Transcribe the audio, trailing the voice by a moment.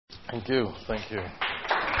Thank you. Thank you.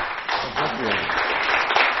 Thank you.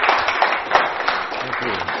 Thank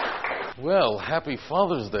you. Well, happy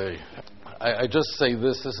Father's Day. I just say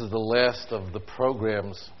this is the last of the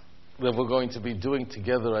programs that we're going to be doing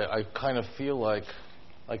together. I kind of feel like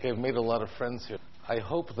I've made a lot of friends here. I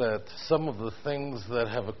hope that some of the things that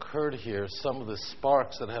have occurred here, some of the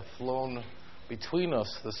sparks that have flown between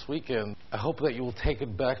us this weekend, I hope that you will take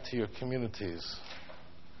it back to your communities.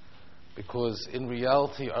 Because in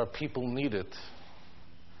reality, our people need it.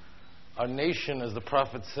 Our nation, as the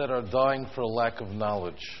Prophet said, are dying for a lack of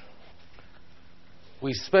knowledge.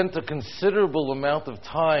 We spent a considerable amount of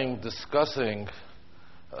time discussing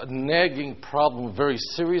a nagging problem, a very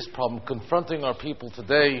serious problem, confronting our people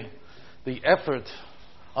today, the effort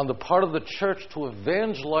on the part of the church to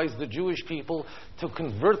evangelize the Jewish people, to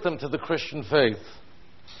convert them to the Christian faith.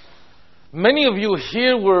 Many of you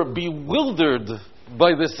here were bewildered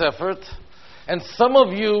by this effort, and some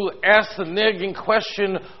of you asked the nagging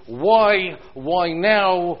question, why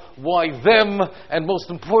now, why them, and most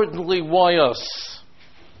importantly, why us?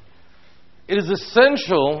 It is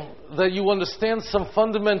essential that you understand some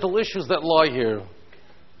fundamental issues that lie here.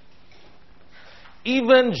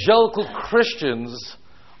 Evangelical Christians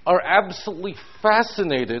are absolutely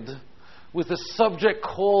fascinated with a subject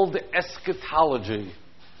called eschatology.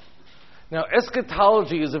 Now,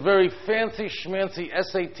 eschatology is a very fancy schmancy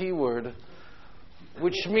SAT word,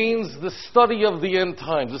 which means the study of the end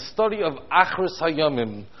times, the study of Achris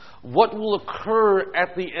Hayamim, what will occur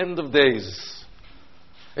at the end of days.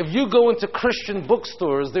 If you go into Christian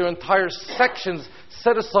bookstores, there are entire sections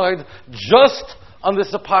set aside just on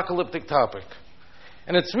this apocalyptic topic.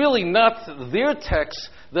 And it's really not their texts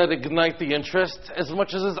that ignite the interest as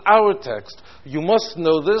much as it's our text. You must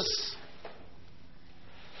know this.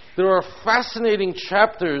 There are fascinating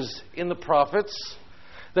chapters in the prophets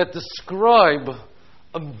that describe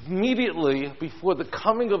immediately before the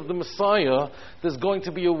coming of the Messiah, there's going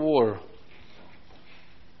to be a war.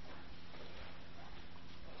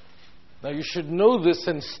 Now you should know this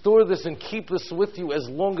and store this and keep this with you as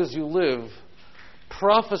long as you live.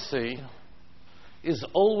 Prophecy is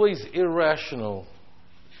always irrational.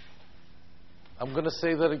 I'm going to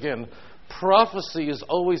say that again. Prophecy is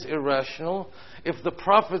always irrational. If the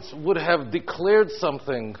prophets would have declared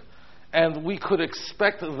something and we could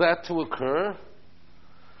expect that to occur,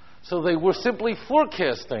 so they were simply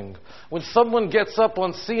forecasting. When someone gets up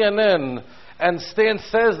on CNN and Stan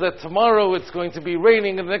says that tomorrow it's going to be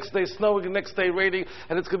raining, and the next day snowing, and the next day raining,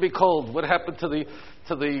 and it's going to be cold. What happened to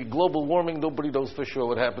the global warming? Nobody knows for sure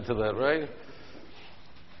what happened to that, right?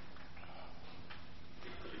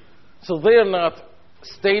 So they are not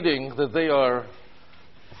stating that they are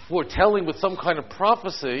foretelling with some kind of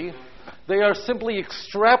prophecy. They are simply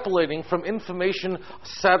extrapolating from information,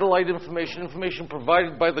 satellite information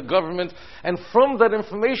provided by the government, and from that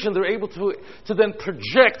information they're able to then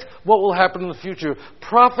project what will happen in the future.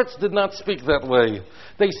 Prophets did not speak that way.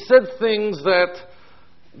 They said things that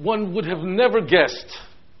one would have never guessed.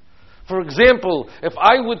 For example, if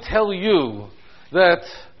I would tell you that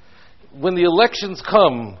when the elections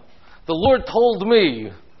come, the Lord told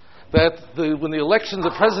me that when the elections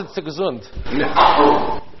of President Gesund.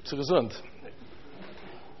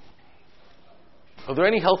 Are there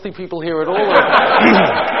any healthy people here at all?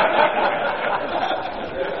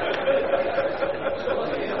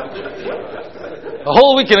 The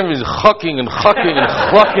whole weekend everybody's chucking and chucking and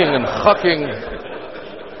chucking and chucking.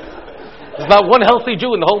 There's not one healthy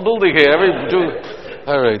Jew in the whole building here. Every Jew.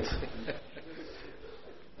 All right.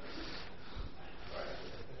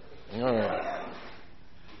 All right.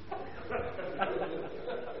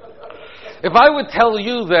 If I would tell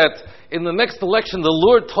you that in the next election the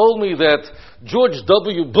Lord told me that George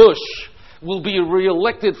W. Bush will be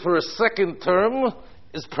reelected for a second term,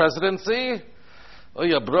 his presidency, oh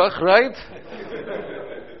yeah, brach, right?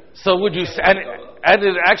 So would you, and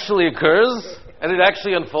it actually occurs, and it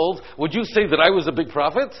actually unfolds, would you say that I was a big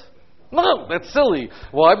prophet? No, that's silly.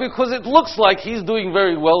 Why? Because it looks like he's doing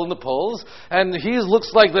very well in the polls, and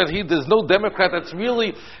looks like that there's no Democrat that's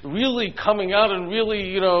really coming out and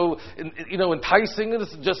really, enticing.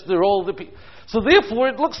 It's just they're all the people. So therefore,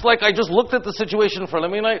 it looks like I just looked at the situation in front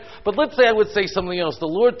of me, but let's say I would say something else. The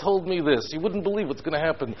Lord told me this. You wouldn't believe what's going to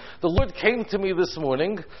happen. The Lord came to me this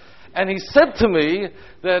morning, and He said to me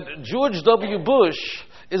that George W. Bush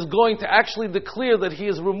is going to actually declare that he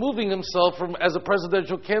is removing himself as a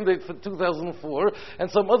presidential candidate for 2004, and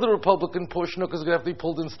some other Republican Porshnook is going to have to be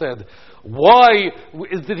pulled instead. Why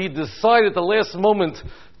did he decide at the last moment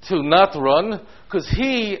to not run? Because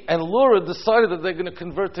he and Laura decided that they're going to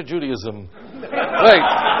convert to Judaism. Wait.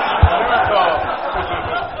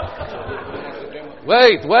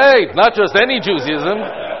 Wait, not just any Judaism.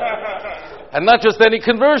 And not just any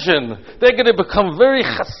conversion. They're going to become very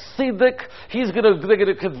Hasidic. They're going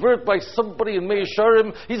to convert by somebody in Mei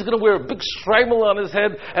Sharim. He's going to wear a big shtreimel on his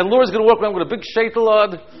head, and Laura's going to walk around with a big sheitel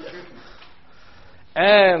on.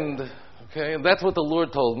 And that's what the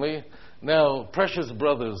Lord told me. Now, precious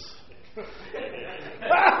brothers,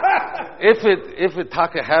 if it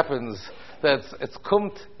taka happens that it's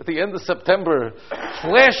come at the end of September,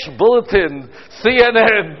 flash bulletin,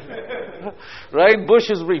 CNN, right? Bush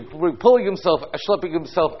is pulling himself, schlepping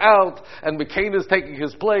himself out, and McCain is taking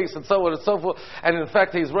his place, and so on and so forth. And in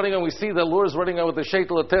fact, he's running on. We see that Laura's running on with the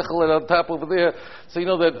sheitel atechel and on top over there. So you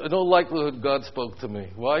know that in no likelihood God spoke to me.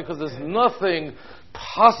 Why? Because there's nothing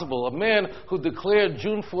possible. A man who declared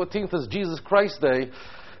June 14th as Jesus Christ Day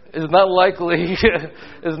is not likely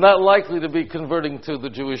to be converting to the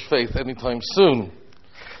Jewish faith anytime soon.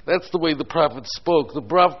 That's the way the prophet spoke. The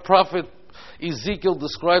prophet Ezekiel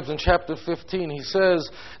describes in chapter 15, he says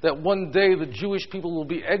that one day the Jewish people will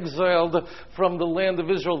be exiled from the land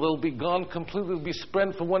of Israel. They'll be gone completely, they'll be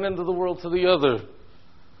spread from one end of the world to the other.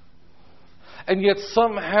 And yet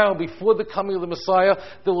somehow, before the coming of the Messiah,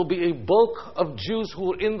 there will be a bulk of Jews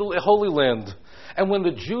who are in the Holy Land. And when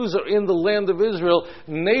the Jews are in the land of Israel,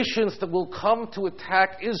 nations that will come to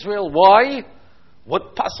attack Israel. Why?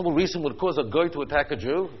 What possible reason would cause a guy to attack a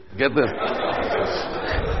Jew? Get this.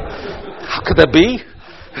 How could that be?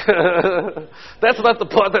 That's not the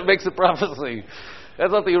part that makes it prophecy.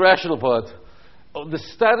 That's not the irrational part. The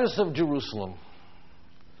status of Jerusalem.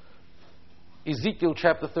 Ezekiel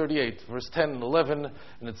chapter 38, verse 10 and 11,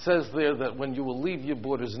 and it says there that when you will leave your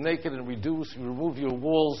borders naked and remove your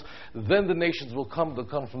walls, then the nations will come. They'll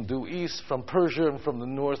come from due east, from Persia, and from the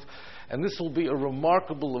north. And this will be a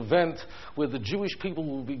remarkable event where the Jewish people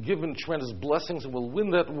will be given tremendous blessings and will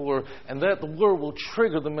win that war, and that the war will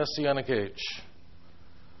trigger the Messianic age.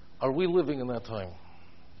 Are we living in that time?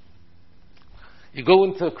 You go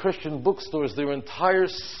into Christian bookstores, there are entire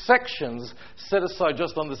sections set aside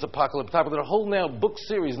just on this apocalypse topic. There are whole now book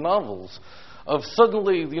series, novels, of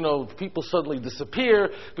suddenly, people suddenly disappear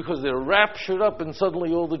because they're raptured up, and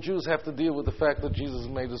suddenly all the Jews have to deal with the fact that Jesus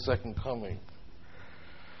made a second coming.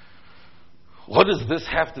 What does this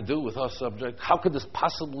have to do with our subject? How could this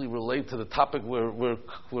possibly relate to the topic we're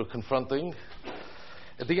confronting?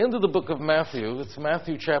 At the end of the book of Matthew, it's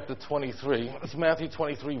Matthew chapter 23. It's Matthew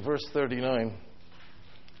 23, verse 39.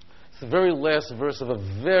 The very last verse of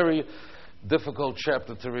a very difficult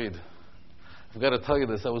chapter to read. I've got to tell you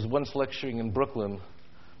this. I was once lecturing in Brooklyn,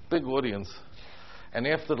 big audience, and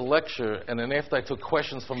after the lecture, and then after I took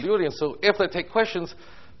questions from the audience, so after I take questions,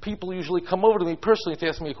 people usually come over to me personally to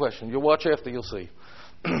ask me a question. You'll watch after, you'll see.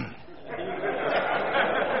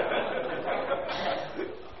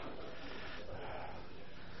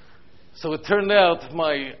 So it turned out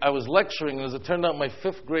I was lecturing, and as it turned out, my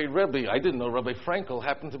 5th grade Rebbe, I didn't know, Rabbi Frankel,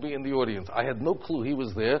 happened to be in the audience. I had no clue he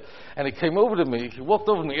was there, and he came over to me, he walked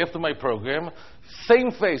over to me after my program,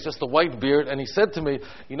 same face, just a white beard, and he said to me,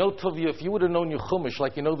 Tovia, if you would have known your Chumash,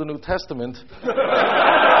 like you know the New Testament,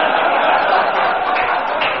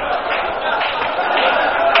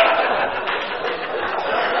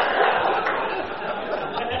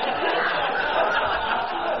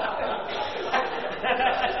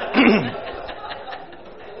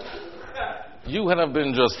 you have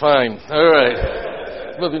been just fine. All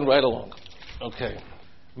right. Moving right along. Okay.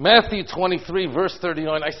 Matthew 23, verse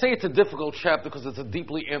 39. I say it's a difficult chapter because it's a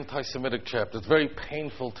deeply anti-Semitic chapter. It's very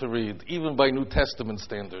painful to read, even by New Testament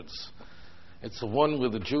standards. It's the one where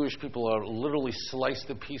the Jewish people are literally sliced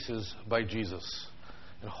to pieces by Jesus.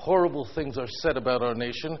 And horrible things are said about our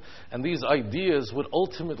nation, and these ideas would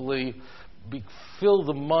ultimately fill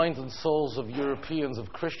the minds and souls of Europeans,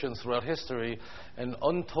 of Christians throughout history, and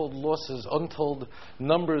untold losses, untold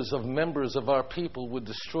numbers of members of our people were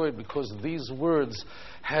destroyed because these words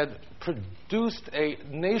had produced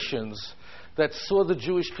nations that saw the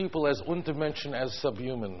Jewish people as Untermenschen, as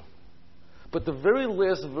subhuman. But the very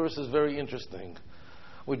last verse is very interesting.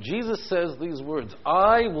 Where Jesus says these words,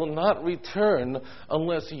 I will not return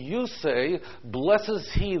unless you say, blessed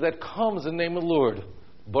is he that comes in the name of the Lord.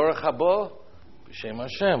 Baruch haba b'shem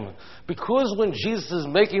Hashem. Because when Jesus is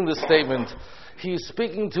making this statement, he's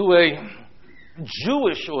speaking to a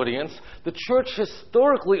Jewish audience. The church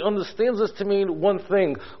historically understands this to mean one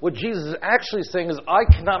thing. What Jesus is actually saying is, I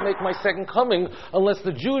cannot make my second coming unless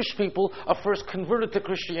the Jewish people are first converted to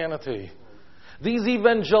Christianity. These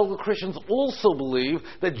evangelical Christians also believe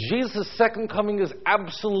that Jesus' second coming is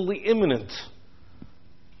absolutely imminent.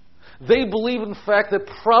 They believe, in fact, that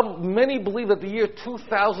many believe that the year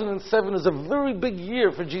 2007 is a very big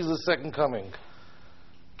year for Jesus' second coming.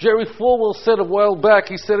 Jerry Falwell said a while back,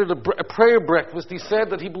 he said at a prayer breakfast, he said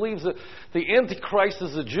that he believes that the Antichrist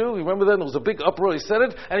is a Jew. You remember that? There was a big uproar. He said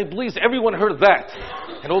it, and he believes everyone heard that.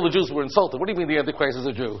 And all the Jews were insulted. What do you mean the Antichrist is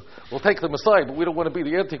a Jew? We'll take them aside, but we don't want to be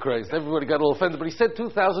the Antichrist. Everybody got all offended. But he said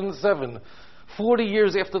 2007, 40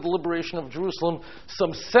 years after the liberation of Jerusalem,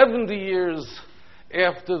 some 70 years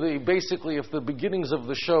after the beginnings of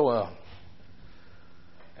the Shoah.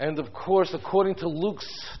 And of course, according to Luke's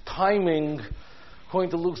timing,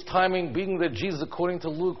 being that Jesus, according to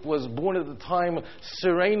Luke, was born at the time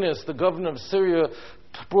Cyrenius, the governor of Syria,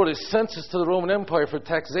 brought a census to the Roman Empire for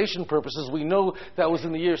taxation purposes, we know that was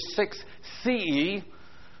in the year 6 CE.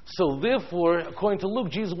 So therefore, according to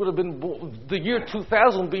Luke, Jesus would have been born, the year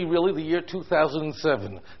 2000 would be really the year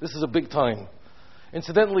 2007. This is a big time.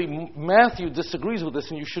 Incidentally, Matthew disagrees with this,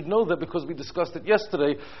 and you should know that because we discussed it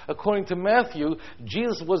yesterday. According to Matthew,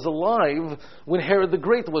 Jesus was alive when Herod the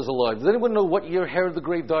Great was alive. Does anyone know what year Herod the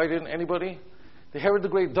Great died in? Anybody? Herod the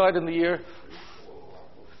Great died in the year...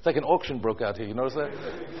 It's like an auction broke out here, you notice that?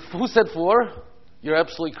 Who said 4? You're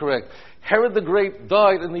absolutely correct. Herod the Great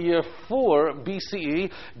died in the year 4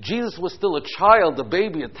 BCE. Jesus was still a child, a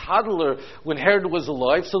baby, a toddler when Herod was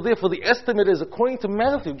alive. So therefore the estimate is, according to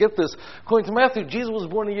Matthew, get this, according to Matthew, Jesus was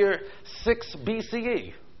born in the year 6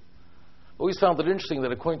 BCE. Always found it interesting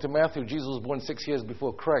that according to Matthew, Jesus was born 6 years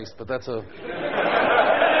before Christ, but that's a...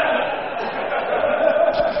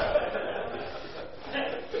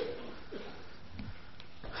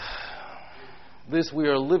 We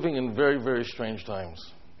are living in very, very strange times.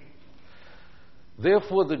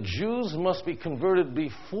 Therefore, the Jews must be converted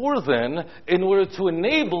before then in order to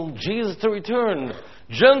enable Jesus to return.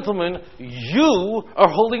 Gentlemen, you are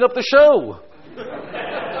holding up the show.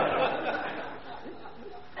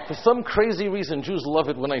 For some crazy reason, Jews love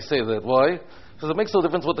it when I say that. Why? Because it makes no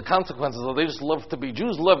difference what the consequences are. They just love to be.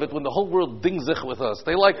 Jews love it when the whole world dings zich with us.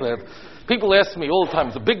 They like that. People ask me all the time.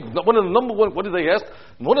 One of the number one, what do they ask?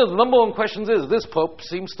 One of the number one questions is, this Pope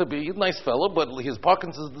seems to be a nice fellow, but his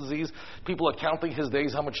Parkinson's disease, people are counting his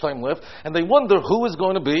days, how much time left, and they wonder who is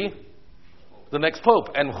going to be the next Pope.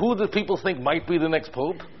 And who do people think might be the next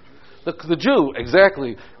Pope? The Jew,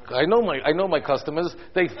 exactly. I know my customers.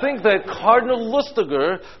 They think that Cardinal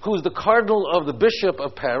Lustiger, who's the cardinal of the Bishop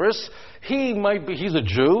of Paris, he's a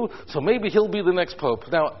Jew, so maybe he'll be the next Pope.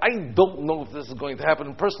 Now, I don't know if this is going to happen.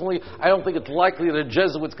 And personally, I don't think it's likely that a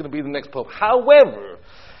Jesuit's going to be the next Pope. However,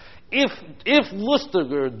 if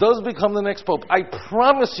Lustiger does become the next Pope, I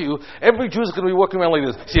promise you, every Jew is going to be walking around like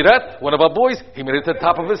this. See that? One of our boys, he made it to the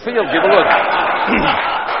top of his field. Give a look.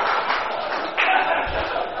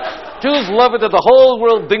 Jews love it that the whole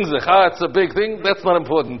world dings it. It's a big thing. That's not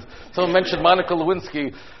important. Someone mentioned Monica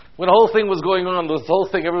Lewinsky. When the whole thing was going on, this whole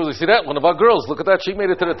thing, everybody would see that? One of our girls. Look at that. She made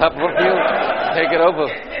it to the top of her field. Take it over.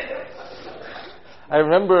 I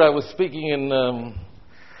remember I was speaking in El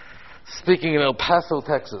Paso,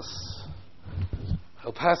 Texas.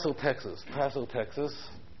 El Paso, Texas.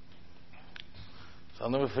 So I'll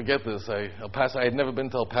never forget this. I had never been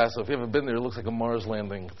to El Paso. If you've ever been there, it looks like a Mars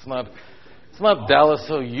landing. It's not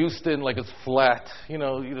Dallas or Houston, like it's flat.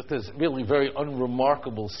 There's really very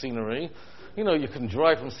unremarkable scenery. You can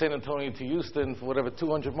drive from San Antonio to Houston for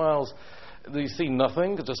 200 miles. You see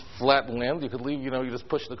nothing. It's just flat land. You could leave, you just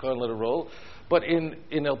push the car and let it roll. But in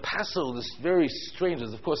El Paso, this very strange,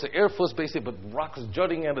 there's of course an Air Force base here, but rocks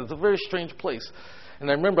jutting out. It's a very strange place.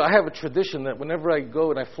 And I remember I have a tradition that whenever I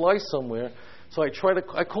go and I fly somewhere, so I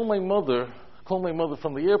call my mother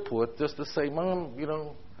from the airport just to say, Mom,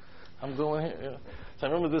 I'm going here. So I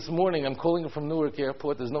remember this morning, I'm calling her from Newark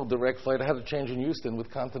Airport. There's no direct flight. I had to change in Houston with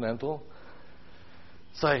Continental.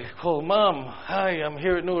 So I call, Mom, hi, I'm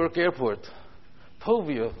here at Newark Airport.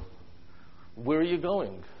 Tovia, where are you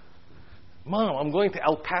going? Mom, I'm going to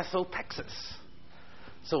El Paso, Texas.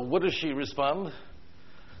 So what does she respond?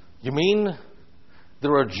 You mean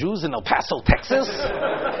there are Jews in El Paso, Texas?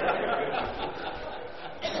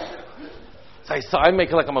 So I make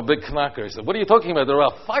it like I'm a big knocker. I said, what are you talking about? There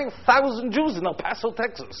are 5,000 Jews in El Paso,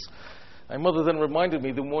 Texas. My mother then reminded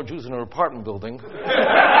me there were more Jews in her apartment building.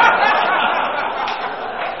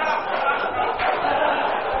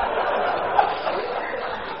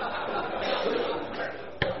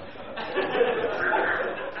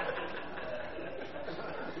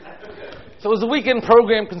 So it was a weekend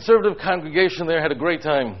program, conservative congregation there, had a great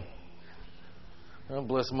time. God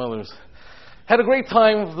bless mothers. Had a great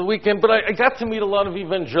time for the weekend, but I got to meet a lot of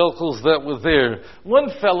evangelicals that were there. One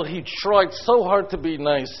fellow, he tried so hard to be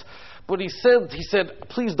nice, but he said,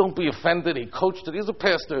 please don't be offended. He coached it. He's a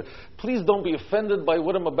pastor. Please don't be offended by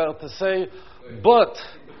what I'm about to say, but...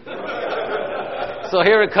 So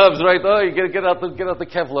here it comes, right? Oh, you get out the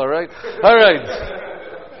Kevlar, right? All right.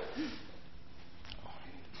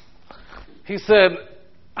 He said,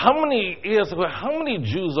 he asked, how many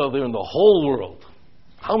Jews are there in the whole world?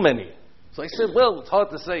 How many? So I said, well, it's hard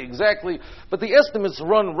to say exactly, but the estimates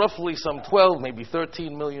run roughly some 12, maybe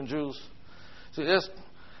 13 million Jews. So he asked,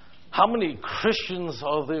 how many Christians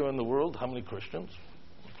are there in the world? How many Christians?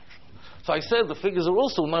 So I said the figures are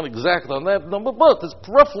also not exact on that number, but there's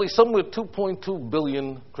roughly somewhere 2.2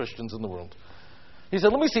 billion Christians in the world. He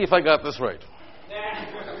said, let me see if I got this right.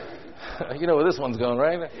 You know where this one's going,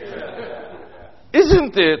 right?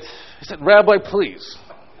 Isn't it, he said, Rabbi, please.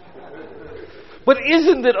 But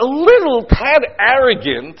isn't it a little tad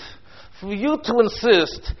arrogant for you to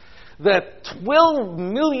insist that 12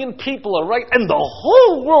 million people are right and the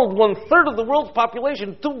whole world, 1/3 of the world's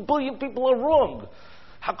population, 2 billion people are wrong?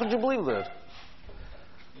 How could you believe that?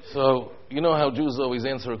 So, you know how Jews always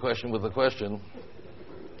answer a question with a question.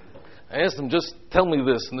 I asked him, just tell me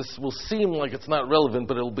this, and this will seem like it's not relevant,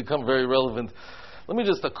 but it will become very relevant. Let me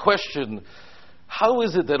just, a question. How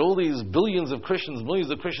is it that all these billions of Christians,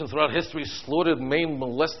 millions of Christians throughout history slaughtered, maimed,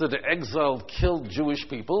 molested, exiled, killed Jewish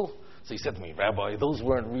people? So he said to me, Rabbi, those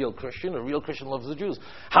weren't real Christian. A real Christian loves the Jews.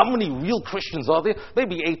 How many real Christians are there?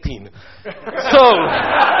 Maybe 18. So,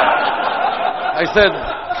 I said,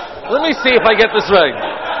 let me see if I get this right.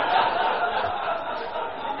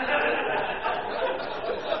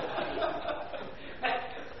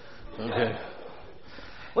 Okay.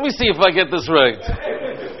 Let me see if I get this right.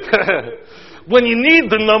 When you need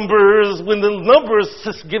the numbers, when the numbers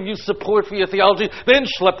give you support for your theology, then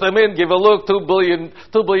schlep them in, give a look, 2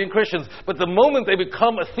 billion Christians. But the moment they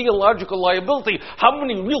become a theological liability, how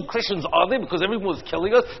many real Christians are there? Because everyone was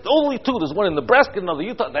killing us. Only 2. There's one in Nebraska, another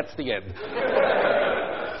Utah. That's the end.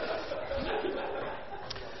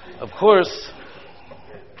 Of course,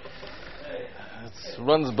 it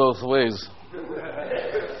runs both ways.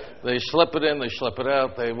 They schlep it in, they schlep it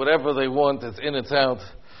out. Whatever they want, it's in, it's out.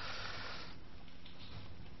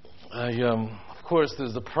 Of course,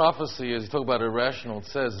 there's the prophecy, as you talk about irrational, it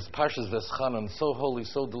says, it's Parshas Veschanan, so holy,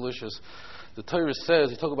 so delicious. The Torah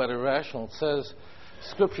says, you talk about irrational, it says,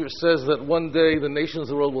 Scripture says that one day the nations of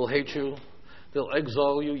the world will hate you, they'll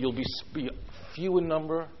exile you, you'll be few in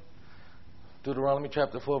number. Deuteronomy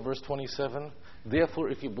chapter 4, verse 27. Therefore,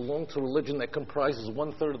 if you belong to a religion that comprises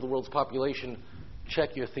 1/3 of the world's population,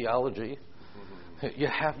 check your theology.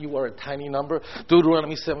 You are a tiny number.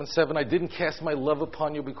 Deuteronomy 7:7. I didn't cast my love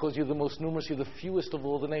upon you because you're the most numerous. You're the fewest of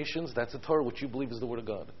all the nations. That's the Torah, which you believe is the Word of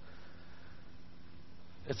God.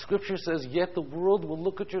 And Scripture says, yet the world will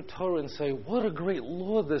look at your Torah and say, what a great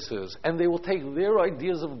law this is. And they will take their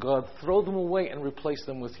ideas of God, throw them away, and replace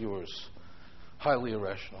them with yours. Highly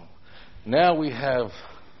irrational. Now we have,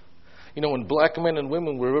 when black men and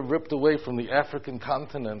women were ripped away from the African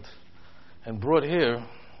continent and brought here,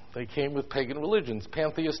 they came with pagan religions,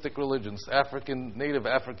 pantheistic religions, native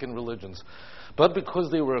African religions. But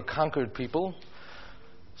because they were a conquered people,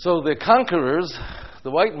 so the conquerors,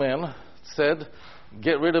 the white man, said,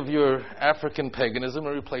 get rid of your African paganism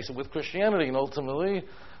and replace it with Christianity. And ultimately,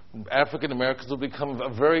 African Americans will become a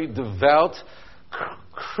very devout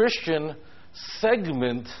Christian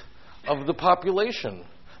segment of the population.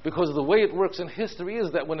 Because the way it works in history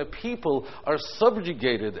is that when a people are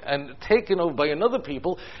subjugated and taken over by another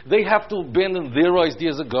people, they have to abandon their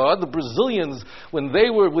ideas of God. The Brazilians, when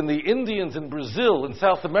the Indians in Brazil and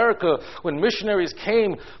South America, when missionaries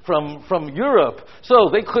came from Europe, so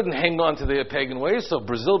they couldn't hang on to their pagan ways. So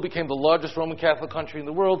Brazil became the largest Roman Catholic country in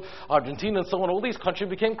the world. Argentina and so on, all these countries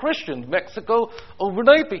became Christian. Mexico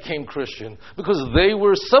overnight became Christian because they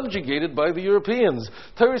were subjugated by the Europeans.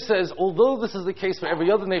 Torah says, although this is the case for every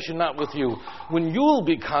other nation, not with you. When you will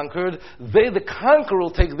be conquered, the conqueror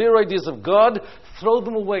will take their ideas of God, throw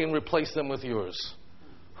them away, and replace them with yours.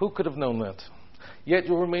 Who could have known that? Yet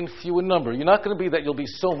you'll remain few in number. You're not going to be that you'll be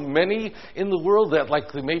so many in the world that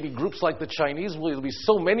maybe groups like the Chinese, there'll be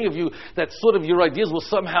so many of you that sort of your ideas will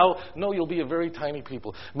somehow, no, you'll be a very tiny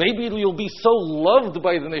people. Maybe you'll be so loved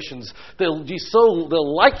by the nations, they'll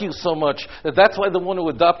like you so much that's why they want to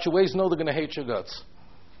adopt your ways. No, they're going to hate your guts.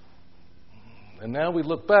 And now we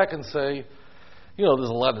look back and say, there's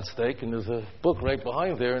a lot at stake, and there's a book right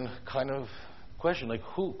behind there, and kind of question,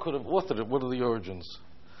 who could have authored it? What are the origins?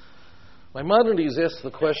 Maimonides asks the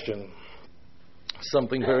question,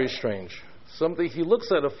 something very strange. He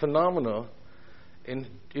looks at a phenomena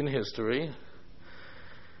in history,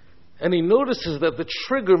 and he notices that the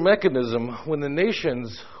trigger mechanism when the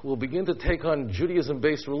nations will begin to take on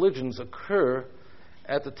Judaism-based religions occur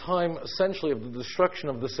at the time, essentially, of the destruction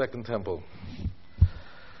of the Second Temple.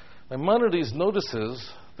 Maimonides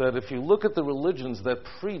notices that if you look at the religions that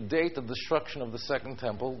predate the destruction of the Second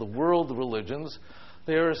Temple, the world religions,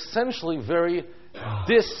 they are essentially very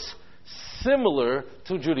similar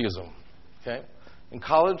to Judaism. Okay? In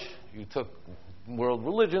college, you took world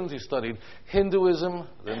religions, you studied Hinduism,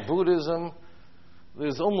 then Buddhism.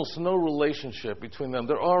 There's almost no relationship between them.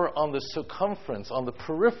 There are on the circumference, on the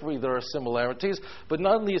periphery, there are similarities, but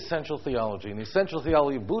not in the essential theology. In the essential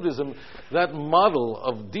theology of Buddhism, that model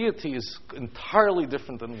of deity is entirely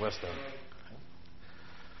different than Western.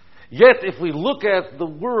 Yet, if we look at the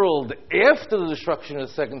world after the destruction of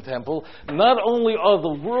the Second Temple, not only are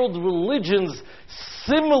the world religions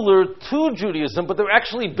similar to Judaism, but they're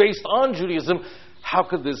actually based on Judaism. How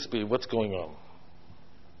could this be? What's going on?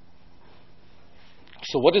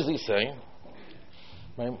 So what does he say?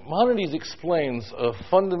 Maimonides explains a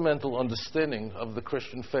fundamental understanding of the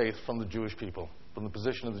Christian faith from the Jewish people, from the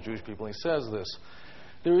position of the Jewish people. He says this: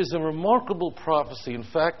 there is a remarkable prophecy, in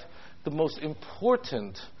fact, the most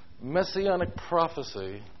important messianic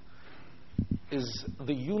prophecy is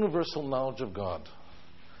the universal knowledge of God.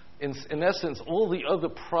 In essence, all the other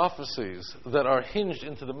prophecies that are hinged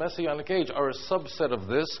into the Messianic age are a subset of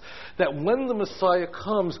this, that when the Messiah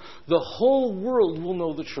comes, the whole world will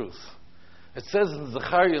know the truth. It says in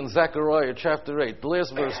Zechariah and Zechariah chapter 8, the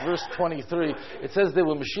last verse, verse 23, it says that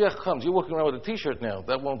when Mashiach comes, you're walking around with a t-shirt now,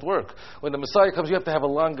 that won't work. When the Messiah comes, you have to have a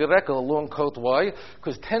long gereka, a long coat. Why?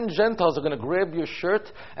 Because 10 Gentiles are going to grab your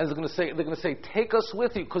shirt and they're going to say, take us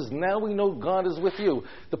with you, because now we know God is with you.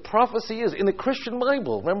 The prophecy is in the Christian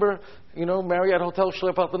Bible. Remember, Marriott Hotel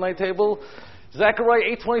schlep out the night table?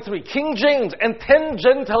 Zechariah 8:23, King James and 10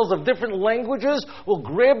 Gentiles of different languages will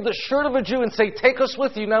grab the shirt of a Jew and say, take us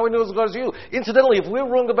with you, now we know God is you. Incidentally, if we're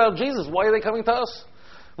wrong about Jesus, why are they coming to us?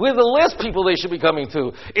 We're the last people they should be coming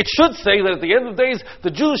to. It should say that at the end of the days, the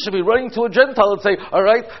Jews should be running to a Gentile and say, all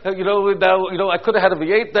right, I could have had a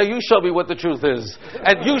V8, now you show me what the truth is.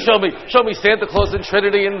 And you show me Santa Claus and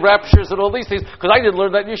Trinity and raptures and all these things, because I didn't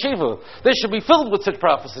learn that in yeshiva. They should be filled with such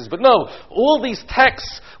prophecies. But no, all these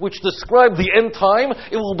texts which describe the end time,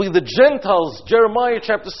 it will be the Gentiles, Jeremiah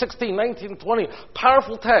chapter 16, 19, 20,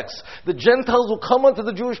 powerful texts. The Gentiles will come unto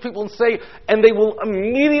the Jewish people and say, and they will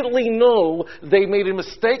immediately know they made a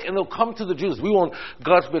mistake, and they'll come to the Jews. We won't,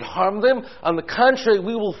 God forbid, harm them. On the contrary,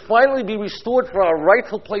 we will finally be restored for our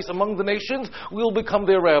rightful place among the nations. We will become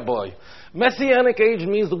their rabbi. Messianic age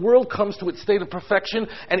means the world comes to its state of perfection,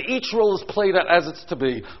 and each role is played out as it's to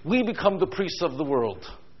be. We become the priests of the world.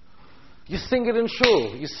 You sing it in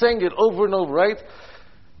shul. You sing it over and over, right?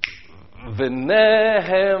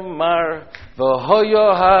 V'nehemar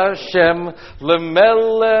v'hoyo Hashem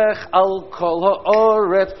lemelech al kol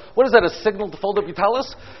ha'oret. What is that, a signal to fold up your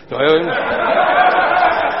tallis?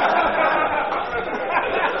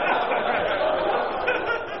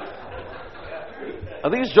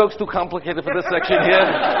 Are these jokes too complicated for this section here?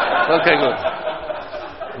 Okay, good.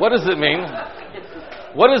 What does it mean?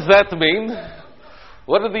 What does that mean?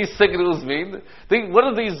 What do these signals mean? What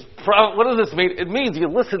does this mean? It means you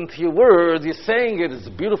listen to your words, you're saying it, it's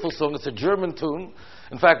a beautiful song, it's a German tune.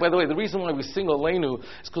 In fact, by the way, the reason why we sing Oleinu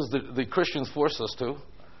is because the Christians force us to.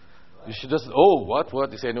 You should just, what?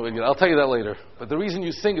 You say, no, I'll tell you that later. But the reason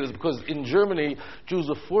you sing it is because in Germany, Jews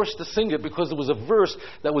were forced to sing it because it was a verse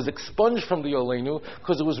that was expunged from the Oleinu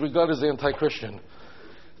because it was regarded as anti-Christian.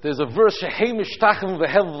 There's a verse,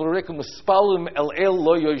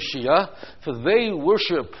 for they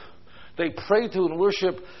worship, they pray to and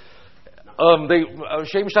worship, they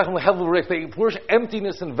worship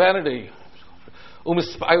emptiness and vanity. I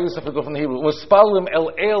always have to go from the Hebrew.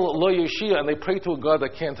 And they pray to a God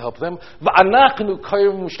that can't help them. Why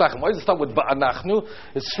does it start with va'anachnu?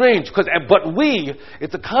 It's strange, but we,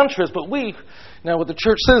 it's a contrast, but we, now what the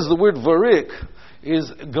church says, the word varik,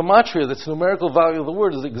 is gematria, that's the numerical value of the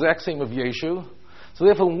word, is the exact same of Yeshu. So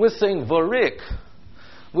therefore, when we're saying varik,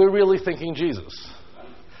 we're really thinking Jesus.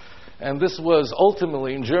 And this was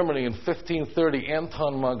ultimately in Germany in 1530,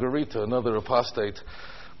 Anton Margarita, another apostate,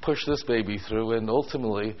 pushed this baby through, and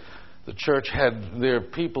ultimately the church had their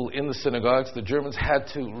people in the synagogues. The Germans had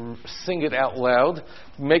to sing it out loud,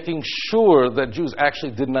 making sure that Jews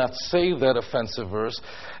actually did not say that offensive verse.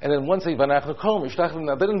 And then once they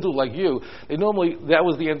didn't do like you. That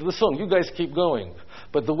was the end of the song. You guys keep going.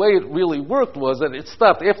 But the way it really worked was that it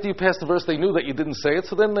stopped. After you passed the verse, they knew that you didn't say it,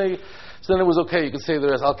 so then it was okay. You could say the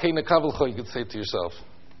rest. You could say it to yourself.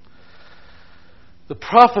 The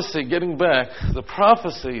prophecy, getting back, the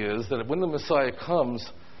prophecy is that when the Messiah comes,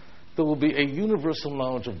 there will be a universal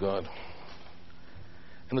knowledge of God.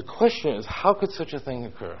 And the question is, how could such a thing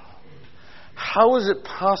occur? How is it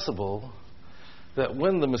possible that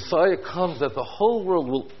when the Messiah comes, that the whole world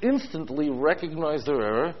will instantly recognize their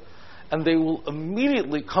error and they will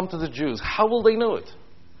immediately come to the Jews? How will they know it?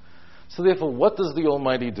 So therefore, what does the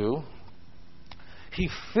Almighty do? He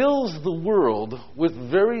fills the world with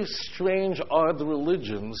very strange, odd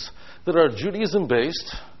religions that are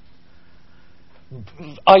Judaism-based,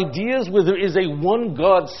 ideas where there is a one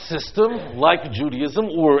God system, like Judaism,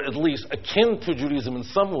 or at least akin to Judaism in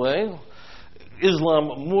some way,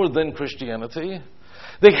 Islam more than Christianity.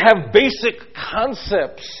 They have basic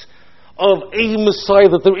concepts of a Messiah,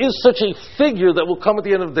 that there is such a figure that will come at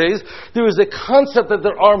the end of days. There is a concept that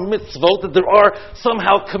there are mitzvot, that there are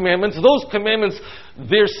somehow commandments. Those commandments,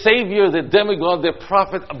 their Savior, their demigod, their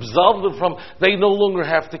prophet absolved them from. They no longer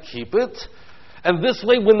have to keep it. And this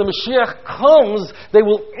way, when the Mashiach comes, they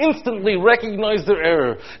will instantly recognize their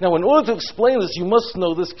error. Now, in order to explain this, you must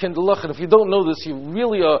know this kindlach, and if you don't know this, you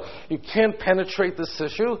really you can't penetrate this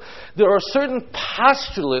issue. There are certain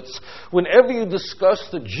postulates, whenever you discuss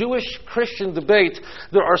the Jewish-Christian debate,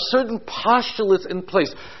 there are certain postulates in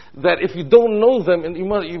place that if you don't know them, and you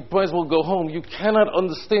might as well go home, you cannot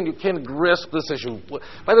understand, you can't grasp this issue.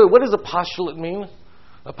 By the way, what does a postulate mean?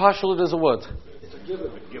 A postulate is a what? It's a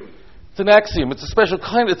given. It's an axiom. It's a special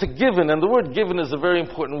kind. It's a given. And the word given is a very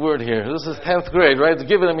important word here. This is 10th grade, right? The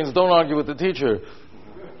given, that means don't argue with the teacher.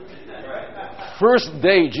 First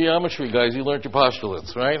day geometry, guys, you learned your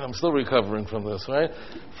postulates, right? I'm still recovering from this, right?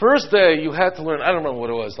 First day, you had to learn, I don't remember what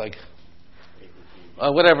it was, like,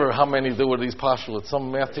 whatever, how many there were these postulates.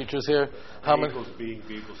 Some math teachers here? How many? Equals B,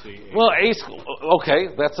 B equals C. Well, okay,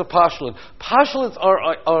 that's a postulate. Postulates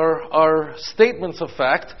are statements of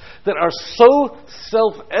fact that are so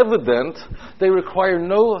self-evident, they require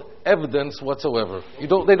no evidence whatsoever. They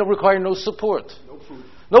don't require no support.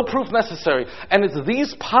 No proof necessary. And it's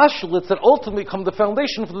these postulates that ultimately become the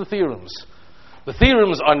foundation for the theorems. The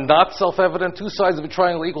theorems are not self-evident. Two sides of a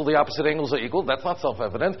triangle equal, the opposite angles are equal. That's not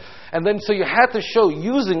self-evident. And then so you had to show,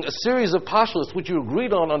 using a series of postulates which you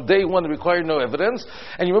agreed on day one that required no evidence,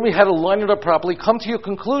 and you really had to line it up properly, come to your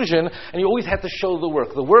conclusion, and you always had to show the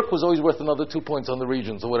work. The work was always worth another 2 points on the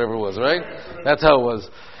regions or whatever it was, right? That's how it was.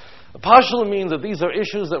 A postulate means that these are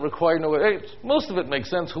issues that require no... Most of it makes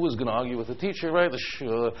sense. Who is going to argue with the teacher, right?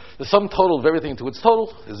 The sum total of everything to its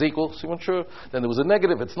total is equal, so you want true. Then there was a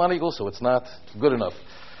negative. It's not equal, so it's not good enough.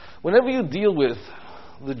 Whenever you deal with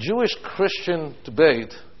the Jewish-Christian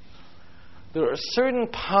debate, there are certain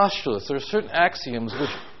postulates, there are certain axioms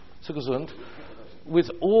which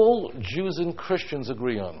all Jews and Christians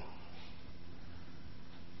agree on.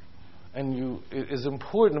 And it is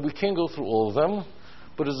important, we can't go through all of them,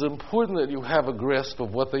 but it's important that you have a grasp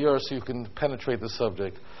of what they are so you can penetrate the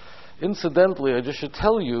subject. Incidentally, I just should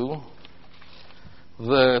tell you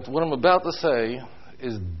that what I'm about to say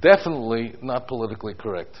is definitely not politically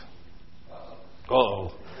correct.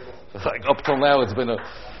 Like up till now it's been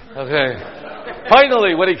okay.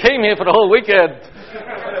 Finally, when he came here for the whole weekend,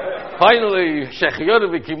 finally,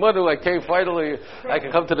 I came, finally, I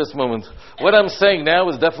can come to this moment. What I'm saying now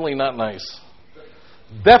is definitely not nice.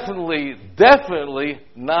 Definitely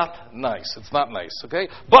not nice. It's not nice, okay?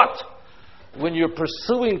 But when you're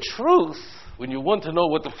pursuing truth, when you want to know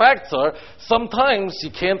what the facts are, sometimes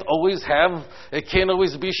it can't always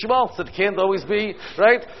be schmaltz. It can't always be,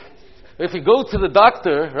 right? If you go to the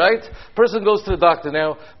doctor, right? Person goes to the doctor.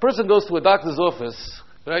 Now, person goes to a doctor's office,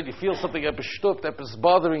 right? You feel something is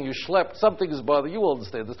bothering you, schlepped, something is bothering you. You all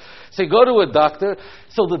understand this. So you go to a doctor.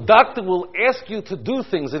 So the doctor will ask you to do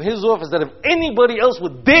things in his office that if anybody else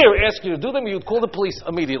would dare ask you to do them, you'd call the police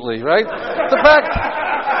immediately, right? It's a fact.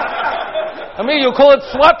 I mean, you call it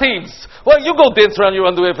SWAT teams. Well, you go dance around your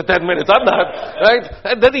underwear for 10 minutes. I'm not, right?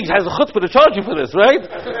 And then he has a chutzpah to charge you for this, right?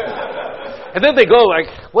 And then they go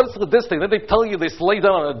like, what's with this thing? Then they tell you they lay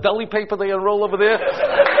down on a deli paper they unroll over there.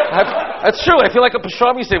 That's true. I feel like a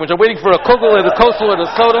pastrami sandwich. I'm waiting for a kugel and a coastal and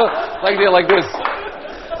a soda. Like they're like this.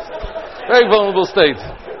 Very vulnerable state.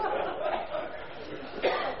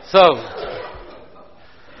 So,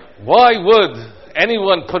 why would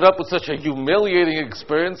anyone put up with such a humiliating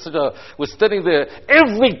experience? We're standing there.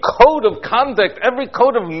 Every code of conduct, every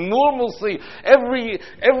code of normalcy, every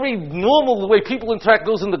normal way people interact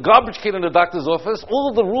goes in the garbage can in the doctor's office. All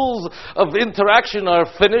of the rules of interaction are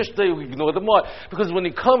finished. They ignore them. Why? Because when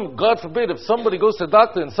you come, God forbid, if somebody goes to the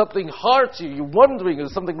doctor and something hurts you, you're wondering,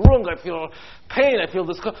 is something wrong? I feel pain. I feel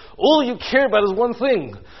discomfort. All you care about is one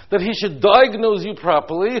thing, that he should diagnose you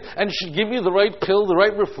properly and should give you the right pill, the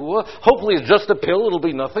right refuah. Hopefully it's just a pill, it'll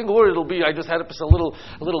be nothing, or it'll be, I just had a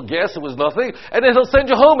little gas, it was nothing, and then he'll send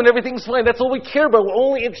you home and everything's fine. That's all we care about. We're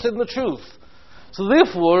only interested in the truth. So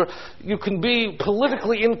therefore, you can be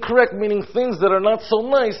politically incorrect, meaning things that are not so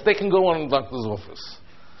nice, they can go on in the doctor's office.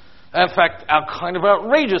 In fact, kind of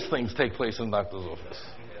outrageous things take place in the doctor's office.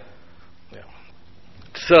 Yeah.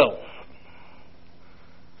 So,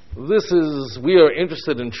 we are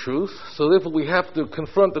interested in truth, so therefore we have to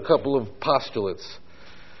confront a couple of postulates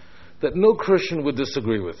that no Christian would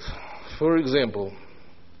disagree with. For example,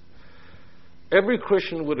 every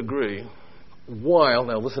Christian would agree,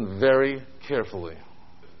 now listen very carefully,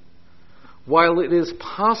 while it is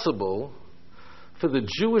possible for the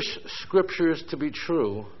Jewish scriptures to be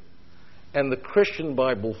true and the Christian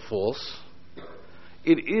Bible false,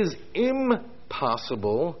 it is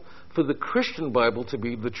impossible for the Christian Bible to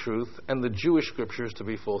be the truth and the Jewish scriptures to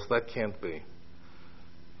be false. That can't be.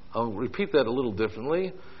 I'll repeat that a little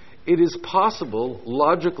differently. It is possible,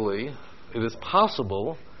 logically,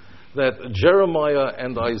 that Jeremiah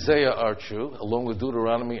and Isaiah are true, along with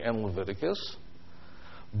Deuteronomy and Leviticus.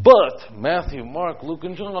 But Matthew, Mark, Luke,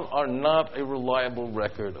 and John are not a reliable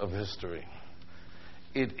record of history.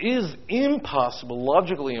 It is impossible,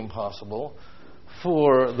 logically impossible,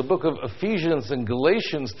 for the book of Ephesians and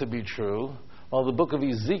Galatians to be true, while the book of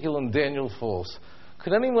Ezekiel and Daniel false.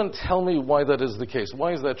 Could anyone tell me why that is the case?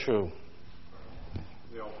 Why is that true?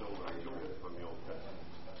 They all build on the Old Testament.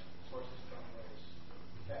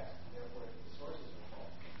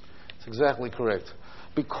 That's exactly correct.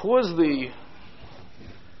 Because the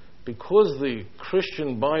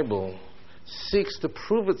Christian Bible seeks to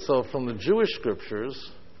prove itself from the Jewish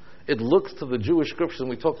scriptures, it looks to the Jewish scriptures, and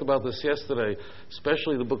we talked about this yesterday,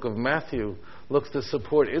 especially the book of Matthew, looks to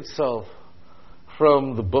support itself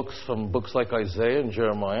from books like Isaiah and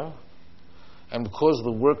Jeremiah. And because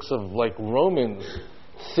the works of like Romans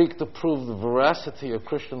seek to prove the veracity of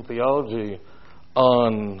Christian theology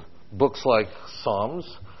on books like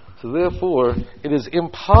Psalms, so therefore it is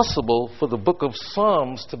impossible for the book of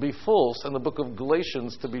Psalms to be false and the book of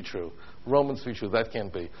Galatians to be true. Romans to be true. That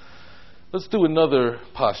can't be. Let's do another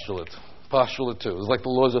postulate. Postulate 2. It's like the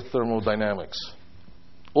laws of thermodynamics.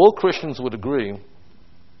 All Christians would agree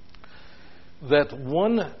that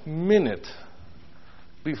 1 minute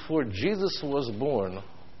before Jesus was born,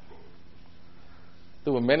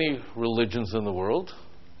 there were many religions in the world.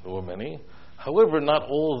 There were many. However, not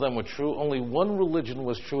all of them were true. Only one religion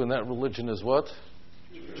was true, and that religion is what?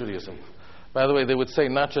 Judaism. By the way, they would say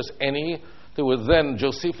not just any. There were then,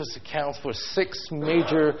 Josephus accounts for 6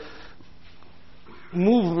 major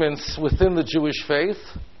movements within the Jewish faith,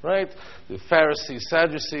 right? The Pharisees,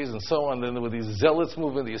 Sadducees, and so on. Then there were these Zealots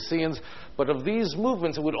movement, the Essenes. But of these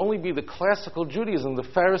movements, it would only be the classical Judaism, the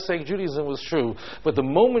Pharisaic Judaism was true. But the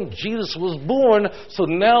moment Jesus was born, so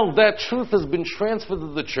now that truth has been transferred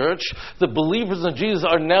to the church. The believers in Jesus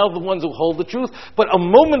are now the ones who hold the truth. But a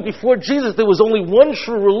moment before Jesus, there was only one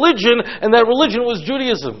true religion, and that religion was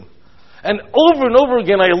Judaism. And over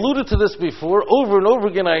again, I alluded to this before, over and over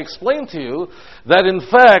again I explained to you that in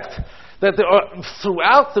fact, that there are,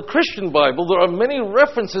 throughout the Christian Bible, there are many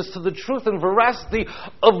references to the truth and veracity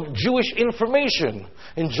of Jewish information.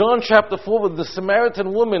 In John chapter 4, when the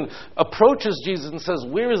Samaritan woman approaches Jesus and says,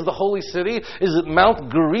 "Where is the holy city? Is it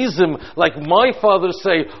Mount Gerizim, like my fathers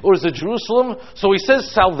say, or is it Jerusalem?" So he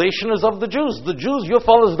says, salvation is of the Jews. The Jews, your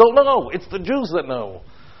fathers don't know. It's the Jews that know.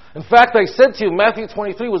 In fact, I said to you, Matthew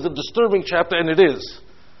 23 was a disturbing chapter, and it is.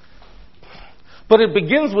 But it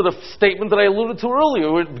begins with a statement that I alluded to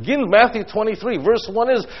earlier. It begins, Matthew 23, verse 1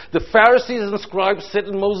 is, the Pharisees and scribes sit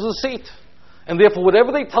in Moses' seat. And therefore,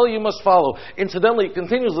 whatever they tell you, you must follow. Incidentally, it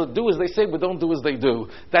continues to do as they say, but don't do as they do.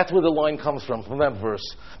 That's where the line comes from that verse.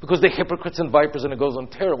 Because they're hypocrites and vipers, and it goes on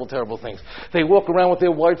terrible, terrible things. They walk around with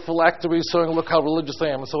their white phylacteries, saying, look how religious I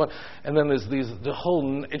am, and so on. And then there's you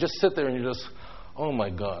just sit there and you just, oh my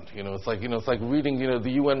God, it's like reading,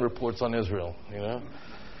 the UN reports on Israel,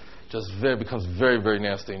 becomes very, very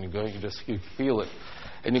nasty, and you feel it.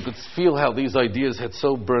 And you could feel how these ideas had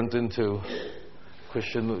so burnt into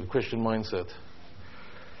Christian mindset.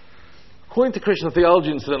 According to Christian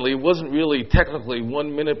theology, incidentally, it wasn't really technically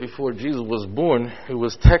 1 minute before Jesus was born. It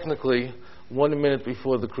was technically 1 minute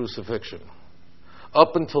before the crucifixion.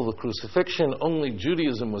 Up until the crucifixion, only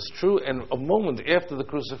Judaism was true, and a moment after the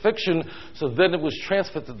crucifixion, so then it was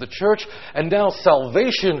transferred to the church, and now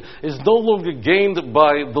salvation is no longer gained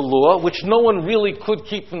by the law, which no one really could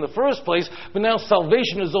keep in the first place, but now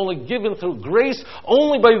salvation is only given through grace,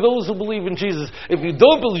 only by those who believe in Jesus. If you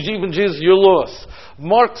don't believe in Jesus, you're lost.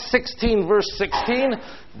 Mark 16, verse 16,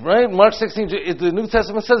 right? Mark 16, the New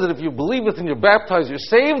Testament says that if you believe it and you're baptized, you're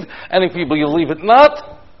saved, and if you believe it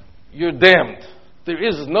not, you're damned. There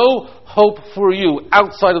is no hope for you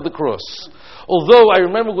outside of the cross. Although I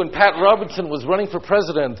remember when Pat Robertson was running for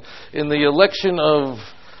president in the election of,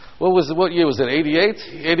 what year was it, 88?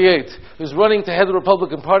 88. He was running to head the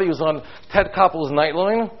Republican Party. He was on Ted Koppel's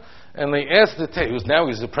Nightline. And they asked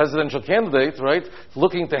he's a presidential candidate, right?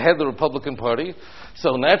 Looking to head the Republican Party.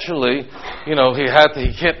 So naturally, he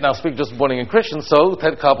can't now speak just born-again Christians. So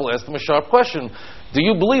Ted Koppel asked him a sharp question. Do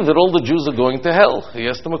you believe that all the Jews are going to hell? He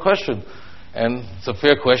asked him a question. And it's a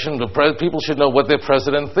fair question. People should know what their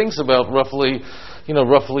president thinks about roughly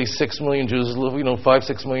 6 million Jews,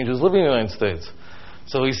 5-6 million Jews living in the United States.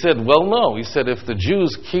 So he said, well, no. He said, if the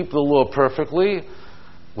Jews keep the law perfectly,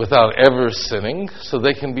 without ever sinning, so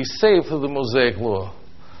they can be saved through the Mosaic law.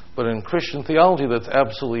 But in Christian theology, that's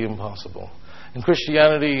absolutely impossible. In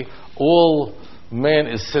Christianity, all man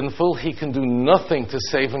is sinful. He can do nothing to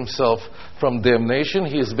save himself from damnation.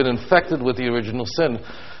 He has been infected with the original sin.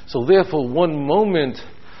 So therefore, one moment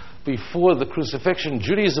before the crucifixion,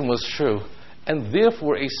 Judaism was true. And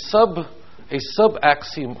therefore, a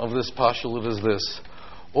sub-axiom of this postulate is this.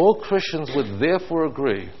 All Christians would therefore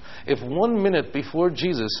agree, if 1 minute before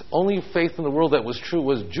Jesus, only faith in the world that was true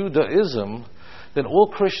was Judaism, then all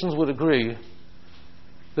Christians would agree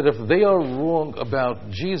that if they are wrong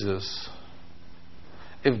about Jesus,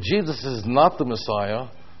 if Jesus is not the Messiah,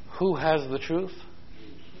 who has the truth?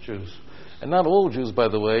 Jews. And not all Jews, by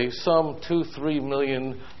the way. Some 2-3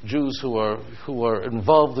 million Jews who are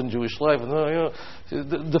involved in Jewish life,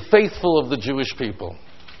 the faithful of the Jewish people.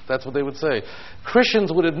 That's what they would say.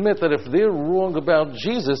 Christians would admit that if they're wrong about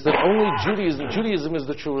Jesus, then only Judaism is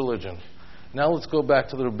the true religion. Now let's go back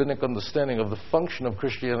to the rabbinic understanding of the function of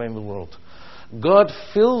Christianity in the world. God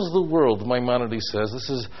fills the world, Maimonides says. This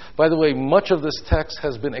is, by the way, much of this text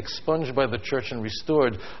has been expunged by the church and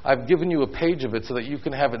restored. I've given you a page of it so that you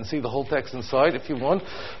can have it and see the whole text inside if you want.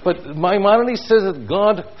 But Maimonides says that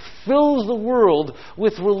God fills the world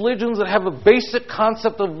with religions that have a basic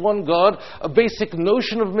concept of one God, a basic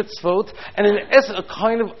notion of mitzvot, and in essence a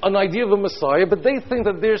kind of an idea of a Messiah, but they think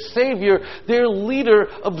that their Savior, their leader,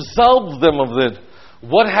 absolves them of it.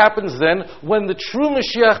 What happens then when the true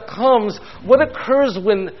Mashiach comes? What occurs to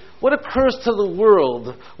the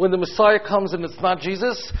world when the Messiah comes and it's not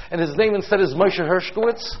Jesus and his name instead is Moshe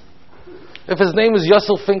Hershkowitz? If his name is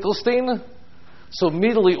Yossel Finkelstein, so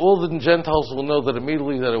immediately all the Gentiles will know that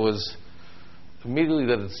immediately that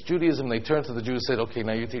it's Judaism. They turn to the Jews and say, okay,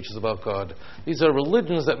 now you teach us about God. These are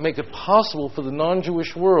religions that make it possible for the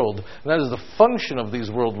non-Jewish world, and that is the function of these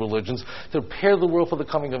world religions, to prepare the world for the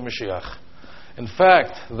coming of Mashiach. In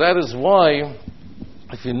fact, that is why,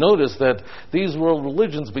 if you notice that these world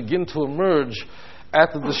religions begin to emerge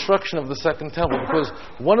at the destruction of the Second Temple, because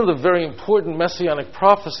one of the very important Messianic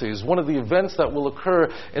prophecies, one of the events that will occur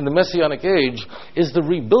in the Messianic age, is the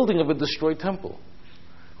rebuilding of a destroyed temple.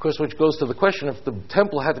 Of course, which goes to the question, if the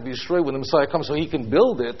temple had to be destroyed when the Messiah comes so he can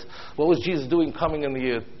build it, what was Jesus doing coming in the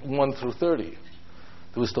year 1 through 30?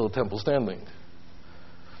 There was still a temple standing.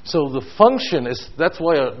 So the function is, that's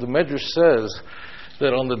why the Medrash says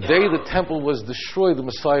that on the day the temple was destroyed, the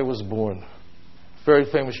Messiah was born. Very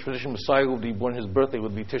famous tradition, Messiah would be born, his birthday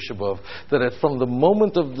would be Tisha B'Av. That from the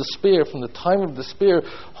moment of despair, from the time of despair,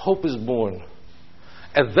 hope is born.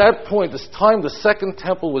 At that point, this time the second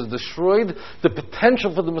temple was destroyed, the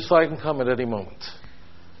potential for the Messiah can come at any moment.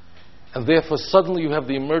 And therefore suddenly you have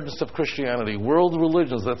the emergence of Christianity, world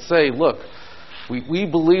religions that say, look, we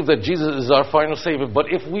believe that Jesus is our final Savior, but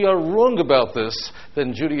if we are wrong about this,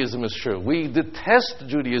 then Judaism is true. We detest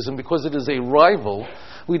Judaism because it is a rival.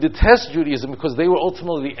 We detest Judaism because they were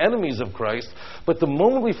ultimately the enemies of Christ. But the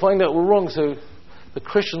moment we find out we're wrong, so the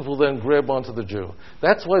Christians will then grab onto the Jew.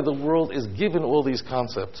 That's why the world is given all these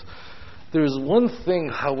concepts. There is one thing,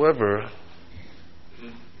 however,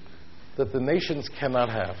 that the nations cannot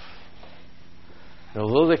have. And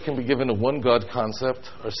although they can be given a one God concept,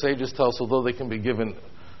 our sages tell us, although they can be given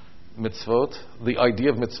mitzvot, the idea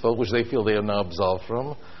of mitzvot, which they feel they are now absolved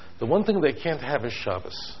from, the one thing they can't have is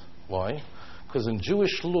Shabbos. Why? Because in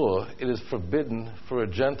Jewish law, it is forbidden for a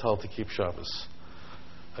Gentile to keep Shabbos.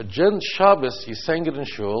 Shabbos, you sang it in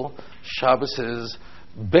Shul, Shabbos is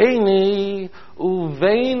Beini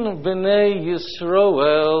uvein b'nei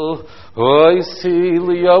Yisroel oisi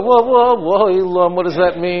liyawoilam. What does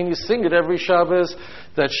that mean? You sing it every Shabbos.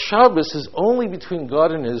 That Shabbos is only between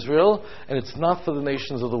God and Israel, and it's not for the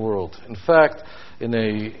nations of the world. In fact, in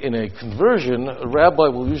a conversion, a rabbi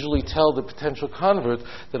will usually tell the potential convert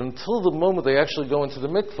that until the moment they actually go into the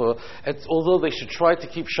mikveh, although they should try to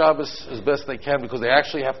keep Shabbos as best they can because they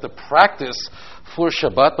actually have to practice for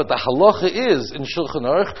Shabbat, but the halacha is in Shulchan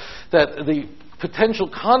Aruch that the potential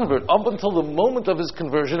convert, up until the moment of his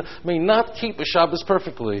conversion, may not keep a Shabbos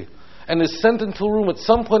perfectly, and is sent into a room at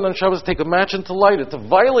some point on Shabbos to take a match and to light it, to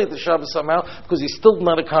violate the Shabbos somehow, because he's still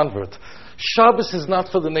not a convert. Shabbos is not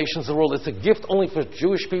for the nations of the world. It's a gift only for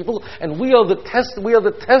Jewish people, and we are the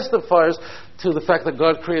testifiers to the fact that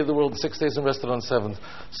God created the world in 6 days and rested on seventh.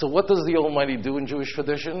 So what does the Almighty do in Jewish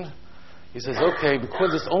tradition? He says, okay,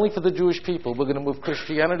 because it's only for the Jewish people, we're going to move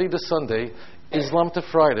Christianity to Sunday, Islam to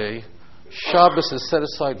Friday. Shabbos is set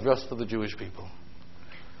aside just for the Jewish people.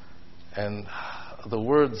 And the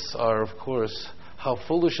words are, of course, how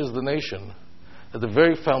foolish is the nation that the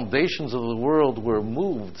very foundations of the world were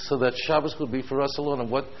moved so that Shabbos would be for us alone.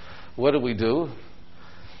 And what do?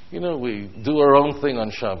 We do our own thing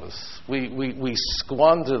on Shabbos. We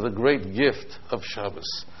squander the great gift of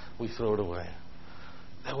Shabbos. We throw it away.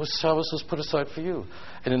 Shabbos was put aside for you.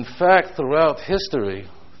 And in fact, throughout history,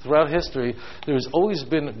 there's always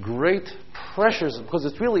been great pressures, because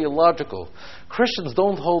it's really illogical. Christians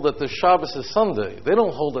don't hold that the Shabbos is Sunday. They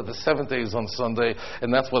don't hold that the seventh day is on Sunday,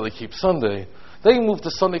 and that's why they keep Sunday. They moved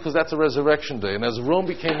to Sunday because that's a resurrection day. And as Rome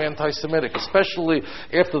became anti-Semitic, especially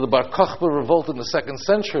after the Bar Kokhba revolt in the 2nd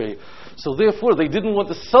century, so therefore they didn't want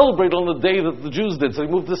to celebrate on the day that the Jews did, so they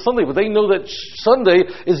moved to Sunday. But they know that Sunday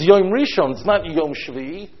is Yom Rishon, it's not Yom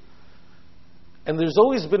Shvi. And there's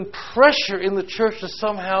always been pressure in the church to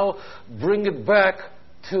somehow bring it back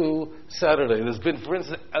to Saturday. There's been, for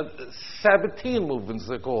instance, Sabbatean movements,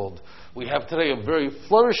 they're called. We have today a very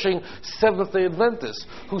flourishing Seventh-day Adventists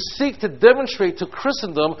who seek to demonstrate to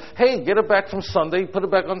Christendom, hey, get it back from Sunday, put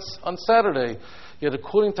it back on Saturday. Yet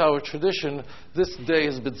according to our tradition, this day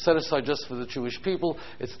has been set aside just for the Jewish people.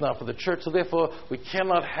 It's not for the church. So therefore, we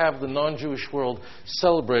cannot have the non-Jewish world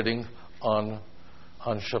celebrating on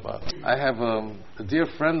Shabbat. I have a dear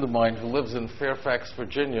friend of mine who lives in Fairfax,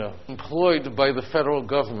 Virginia, employed by the federal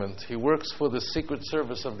government. He works for the Secret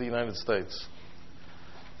Service of the United States.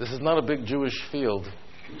 This is not a big Jewish field.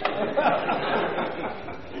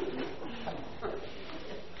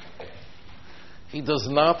 He does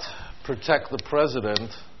not protect the president,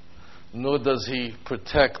 nor does he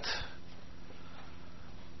protect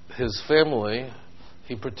his family.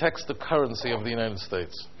 He protects the currency of the United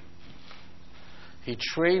States. He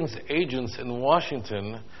trains agents in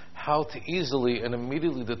Washington how to easily and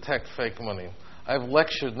immediately detect fake money. I've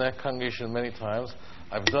lectured in that congregation many times.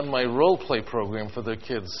 I've done my role play program for their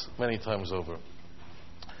kids many times over.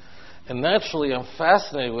 And naturally, I'm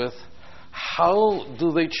fascinated with how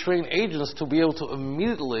do they train agents to be able to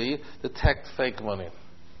immediately detect fake money.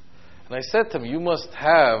 And I said to him, you must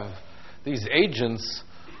have, these agents,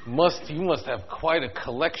 you must have quite a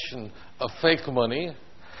collection of fake money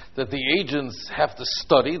that the agents have to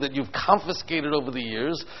study, that you've confiscated over the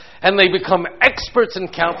years, and they become experts in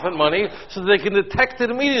counterfeit money so that they can detect it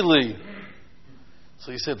immediately.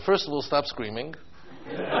 So he said, first of all, stop screaming.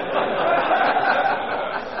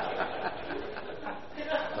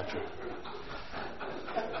 Not true.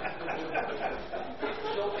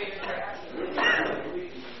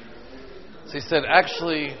 So he said,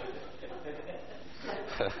 actually,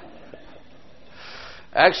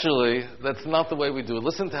 that's not the way we do it.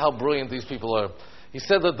 Listen to how brilliant these people are. He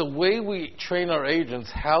said that the way we train our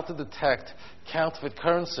agents how to detect counterfeit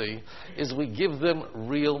currency is we give them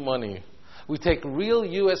real money. We take real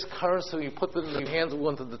U.S. currency, we put them in their hands, we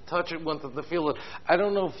wanted to touch it, wanted to feel it. I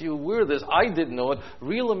don't know if you're aware of this. I didn't know it.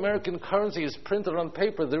 Real American currency is printed on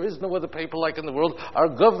paper. There is no other paper like in the world. Our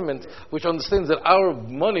government, which understands that our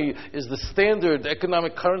money is the standard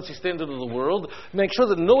economic currency standard of the world, make sure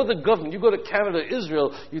that no other government, you go to Canada,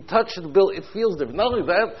 Israel, you touch the bill, it feels different. Not only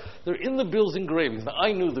that, they're in the bill's engravings. Now,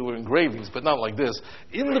 I knew there were engravings, but not like this.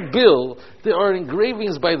 In the bill, there are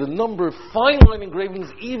engravings by the number, fine line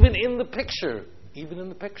engravings, even in the picture. Even in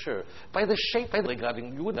the picture. By the shape, they got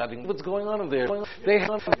what's going on in there. They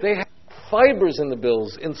have fibers in the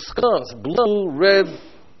bills, in sconce, blue, red,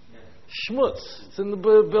 schmutz. It's in the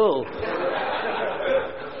bill.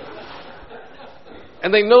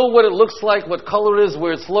 And they know what it looks like, what color it is,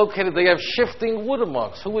 where it's located. They have shifting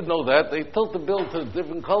watermarks. Who would know that? They tilt the bill to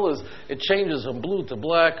different colors. It changes from blue to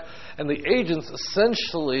black. And the agents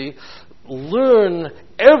essentially learn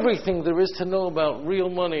everything there is to know about real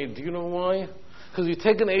money. Do you know why? Because you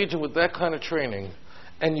take an agent with that kind of training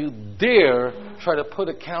and you dare try to put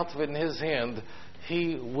a counterfeit in his hand,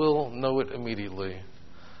 he will know it immediately.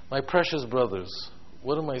 My precious brothers,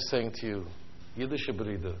 what am I saying to you? Yiddish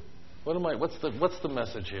Brida. What's the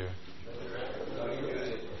message here?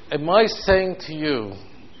 Am I saying to you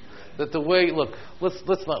that the way, look, let's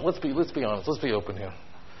be honest, let's be open here.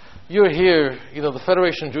 You're here, the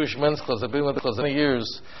Federation of Jewish Men's Clubs, I've been with the clubs many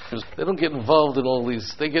years. They don't get involved in all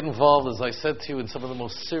these. They get involved, as I said to you, in some of the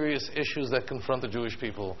most serious issues that confront the Jewish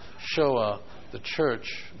people. Shoah, the church,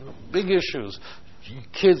 big issues.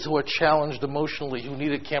 Kids who are challenged emotionally, who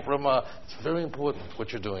need a Camp Ramah. It's very important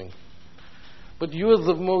what you're doing. But you are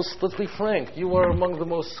the most, let's be frank, you are among the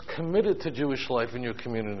most committed to Jewish life in your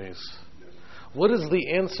communities. What is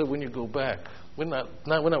the answer when you go back? We're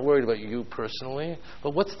not worried about you personally,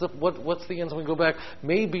 but what's the answer when we go back?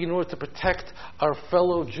 Maybe in order to protect our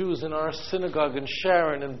fellow Jews in our synagogue in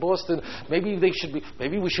Sharon, in Boston, maybe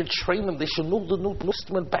we should train them. They should move the New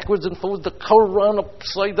Testament backwards and forwards, the Quran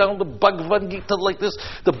upside down, the Bhagavad Gita like this,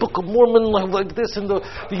 the Book of Mormon like this, and the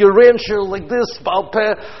Urantia like this, Baal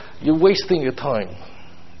Peh. You're wasting your time.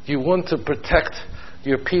 You want to protect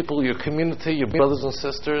your people, your community, your brothers and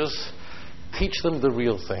sisters. Teach them the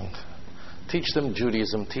real thing. Teach them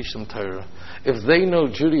Judaism, teach them Torah. If they know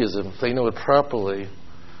Judaism, if they know it properly,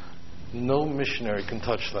 no missionary can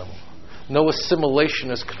touch them. No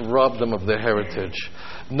assimilationist can rob them of their heritage.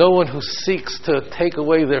 No one who seeks to take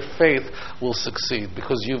away their faith will succeed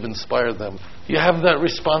because you've inspired them. You have that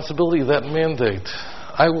responsibility, that mandate.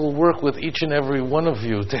 I will work with each and every one of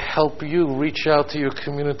you to help you reach out to your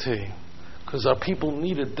community because our people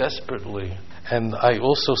need it desperately. And I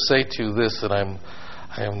also say to you this, that I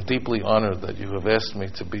am deeply honored that you have asked me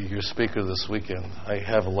to be your speaker this weekend. I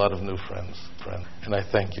have a lot of new friends, and I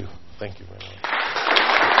thank you. Thank you very much.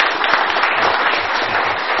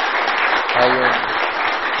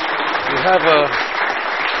 We have a...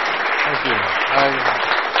 Thank you.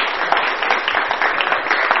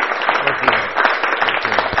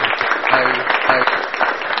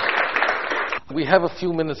 We have a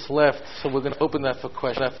few minutes left, so we're going to open that for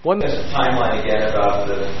questions. There's a timeline again about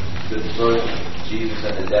the birth of Jesus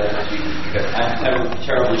and the death of Jesus, because I'm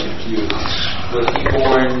terribly confused. Was he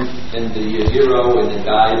born in the year 0 and then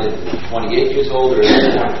died at 28 years old, or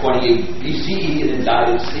 28 BCE and then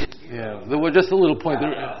died at 6? Yeah, there were just a little point.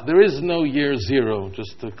 There is no year 0,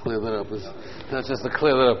 just to clear that up. That's just to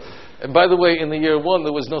clear that up. And by the way, in the year 1,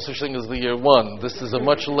 there was no such thing as the year 1. This is a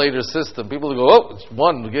much later system. People go, oh, it's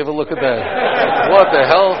 1. Give a look at that. What the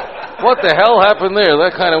hell? What the hell happened there?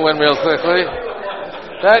 That kind of went real quickly.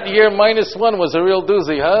 That year -1 was a real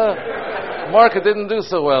doozy, huh? Market didn't do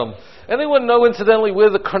so well. Anyone know, incidentally, where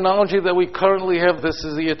the chronology that we currently have, this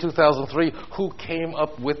is the year 2003, who came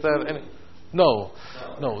up with that? No.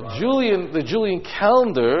 The Julian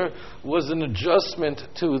calendar was an adjustment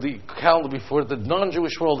to the calendar before. The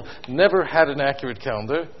non-Jewish world never had an accurate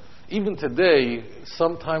calendar. Even today,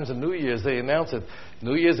 sometimes on New Year's, they announce it.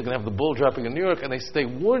 New Year's, they're going to have the bull dropping in New York, and they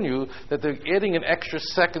warn you that they're adding an extra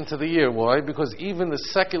second to the year. Why? Because even the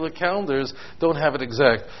secular calendars don't have it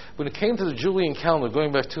exact. When it came to the Julian calendar,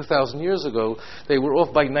 going back 2,000 years ago, they were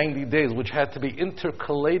off by 90 days, which had to be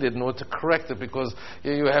intercalated in order to correct it, because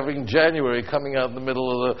you were having January coming out in the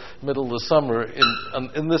middle of the summer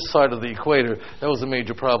in this side of the equator. That was a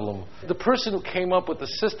major problem. The person who came up with the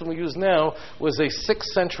system we use now was a 6th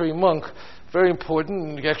century monk, very important,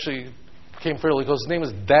 and he actually came fairly close. His name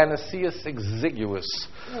is Dionysius Exiguus,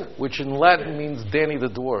 which in Latin means Danny the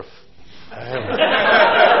Dwarf. I have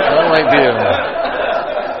no idea.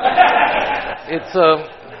 It's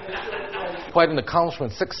quite an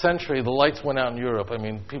accomplishment. 6th century, the lights went out in Europe. I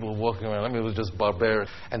mean, people were walking around. It was just barbaric.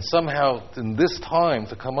 And somehow, in this time,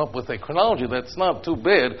 to come up with a chronology that's not too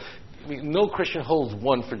bad. I mean, no Christian holds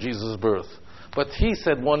 1 for Jesus' birth. But he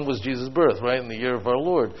said 1 was Jesus' birth, right, in the year of our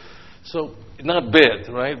Lord. So, not bad,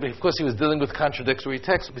 right? But of course, he was dealing with contradictory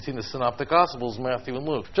texts between the Synoptic Gospels, Matthew and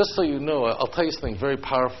Luke. Just so you know, I'll tell you something very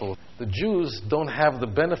powerful. The Jews don't have the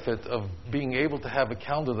benefit of being able to have a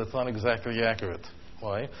calendar that's not exactly accurate.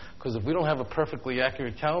 Why? Because if we don't have a perfectly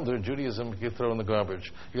accurate calendar, Judaism can throw in the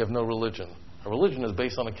garbage. You have no religion. A religion is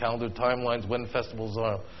based on a calendar, timelines, when festivals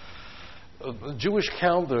are. The Jewish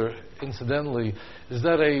calendar, incidentally, is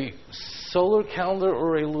that a solar calendar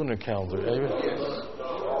or a lunar calendar? Yes.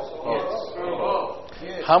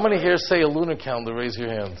 How many here say a lunar calendar? Raise your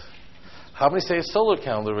hand. How many say a solar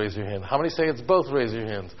calendar? Raise your hand. How many say it's both? Raise your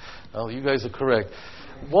hand. Well, you guys are correct.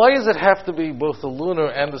 Why does it have to be both the lunar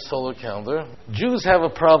and the solar calendar? Jews have a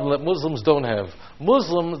problem that Muslims don't have.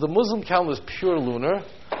 The Muslim calendar is pure lunar,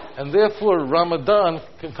 and therefore Ramadan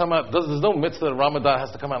can come out. There's no mitzvah that Ramadan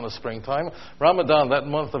has to come out in the springtime. Ramadan, that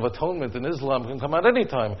month of atonement in Islam, can come out any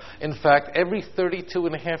time. In fact, every 32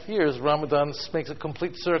 and a half years, Ramadan makes a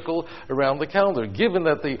complete circle around the calendar. Given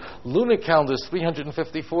that the lunar calendar is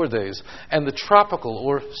 354 days, and the tropical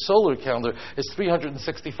or solar calendar is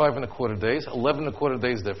 365 and a quarter days, 11 and a quarter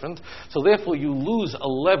days different. So therefore, you lose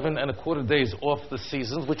 11 and a quarter days off the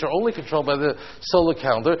seasons, which are only controlled by the solar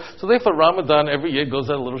calendar. So therefore, Ramadan every year goes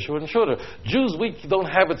out a little shorter and shorter. Jews, we don't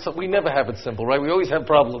have it. We never have it simple, right? We always have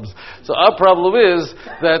problems. So our problem is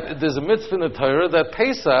that there's a mitzvah in the Torah that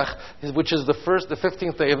Pesach, which is the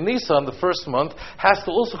 15th day of Nisan, the first month, has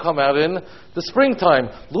to also come out in the springtime.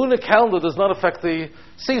 Lunar calendar does not affect the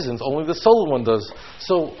seasons; only the solar one does.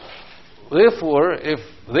 So. Therefore, a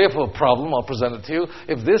problem, I'll present it to you.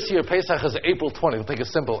 If this year Pesach is April 20th, we'll take it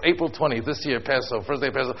simple. April 20th, this year Passover, first day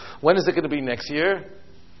of Passover. When is it going to be next year?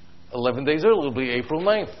 11 days early. It'll be April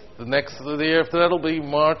 9th. The year after that will be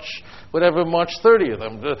March 30th.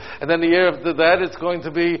 And then the year after that it's going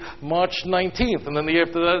to be March 19th. And then the year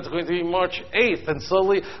after that it's going to be March 8th. And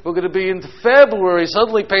slowly we're going to be into February.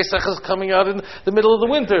 Suddenly Pesach is coming out in the middle of the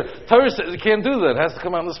winter. Torah says you can't do that. It has to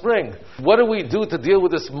come out in the spring. What do we do to deal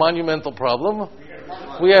with this monumental problem?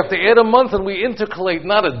 We have to add a month and we intercalate,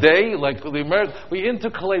 not a day like the American. We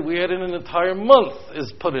intercalate. We add in an entire month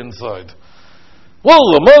is put inside. Whoa,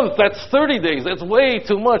 a month, that's 30 days. That's way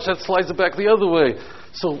too much. That slides it back the other way.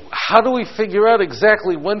 So how do we figure out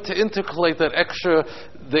exactly when to intercalate that extra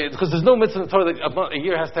day? Because there's no mitzvah in the Torah that a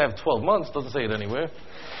year has to have 12 months. Doesn't say it anywhere.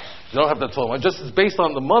 You don't have that 12 months. Just it's based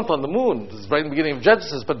on the month, on the moon. This is right in the beginning of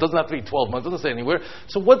Genesis, but it doesn't have to be 12 months. It doesn't say anywhere.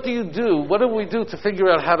 So what do you do? What do we do to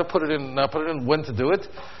figure out how to put it in, when to do it?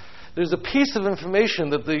 There's a piece of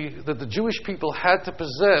information that the Jewish people had to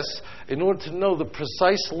possess in order to know the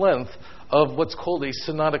precise length of what's called a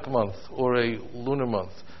synodic month or a lunar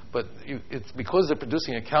month. But it's because they're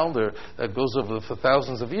producing a calendar that goes over for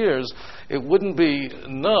thousands of years, it wouldn't be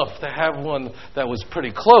enough to have one that was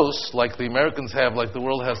pretty close, like the Americans have, like the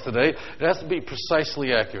world has today. It has to be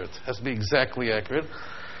precisely accurate. It has to be exactly accurate.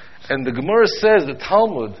 And the Gemara says, the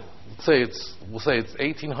Talmud, we'll say it's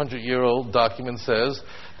 1,800-year-old document, says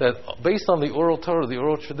that based on the oral Torah, the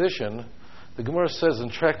oral tradition, the Gemara says in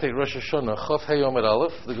Tractate Rosh Hashanah, Chof Hey Omer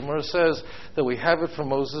Aleph, the Gemara says that we have it from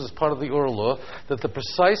Moses as part of the oral law, that the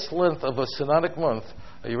precise length of a synodic month,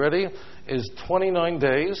 are you ready, is 29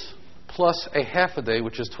 days plus a half a day,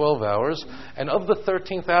 which is 12 hours, and of the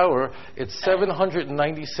 13th hour, it's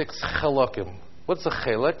 796 chalakim. What's a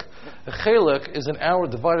chelek? A chelek is an hour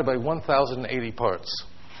divided by 1,080 parts.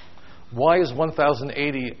 Why is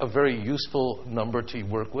 1,080 a very useful number to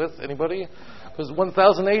work with? Anybody? Because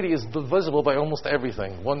 1,080 is divisible by almost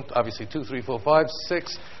everything. Obviously 2, 3, 4, 5,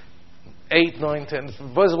 6, 8, 9, 10. It's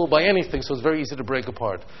divisible by anything, so it's very easy to break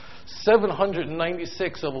apart.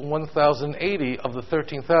 796 of 1,080 of the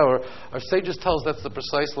 13th hour, our sages tell us that's the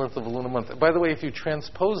precise length of a lunar month. By the way, if you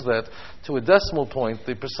transpose that to a decimal point,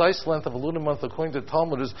 the precise length of a lunar month according to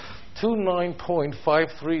Talmud is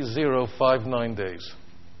 29.53059 days.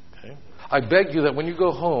 Okay? I beg you that when you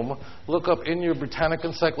go home, look up in your Britannica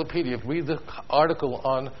Encyclopedia, read the article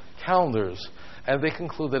on calendars, and they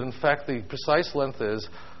conclude that in fact the precise length is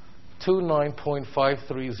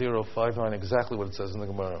 29.53059, exactly what it says in the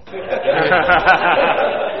Gemara.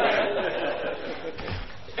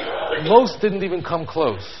 Most didn't even come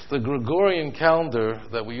close. The Gregorian calendar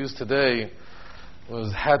that we use today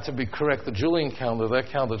had to be correct. The Julian calendar, that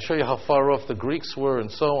calendar, to show you how far off the Greeks were and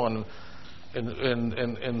so on,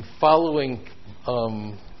 in following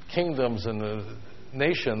kingdoms and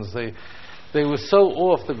nations, they were so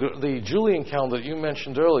off the Julian calendar that you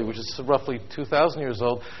mentioned earlier, which is roughly 2,000 years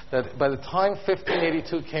old, that by the time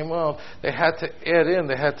 1582 came out, they had to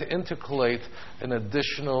intercalate an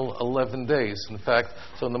additional 11 days. In fact,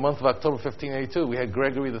 so in the month of October 1582, we had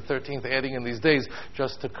Gregory the 13th adding in these days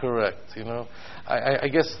just to correct. I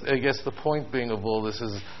guess the point being of all this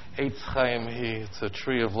is Eitz Chaim Hi, it's a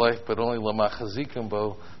tree of life, but only Lamachazikim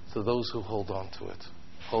Bo, to those who hold on to it.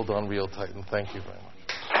 Hold on real tight, and thank you very much.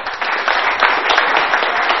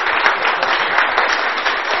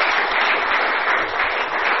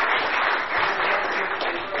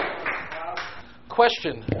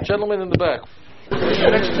 Question, gentleman in the back. You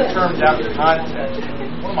mentioned the terms out of context.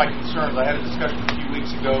 One of my concerns, I had a discussion a few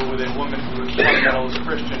weeks ago with a woman who was fundamentalist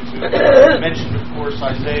Christian who mentioned, of course,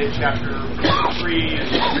 Isaiah chapter 3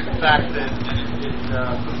 and the fact that it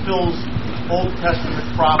fulfills Old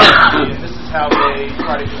Testament prophecy, and this is how they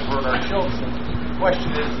try to convert our children. The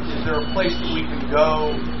question is there a place that we can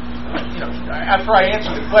go? After I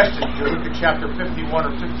answer the question, you look at chapter 51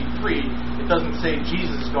 or 53, it doesn't say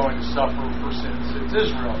Jesus is going to suffer for sins. It's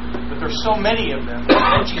Israel. But there's so many of them.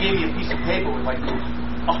 And she gave me a piece of paper with like 100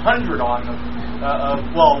 on them.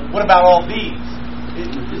 What about all these?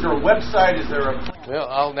 Is there a website? Is there a...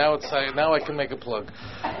 Well, now I can make a plug.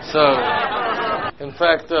 So, in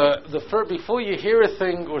fact, before you hear a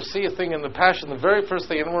thing or see a thing in the Passion, the very first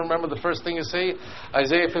thing, anyone remember the first thing you see?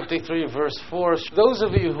 Isaiah 53, verse 4. Those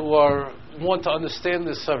of you who are want to understand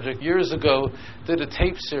this subject, years ago did a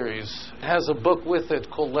tape series. It has a book with it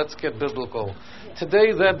called Let's Get Biblical.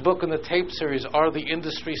 Today, that book and the tape series are the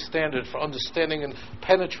industry standard for understanding and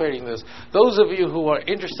penetrating this. Those of you who are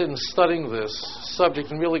interested in studying this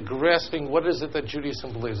subject and really grasping what is it that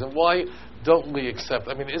Judaism believes and why don't we accept?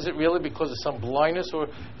 I mean, is it really because of some blindness, or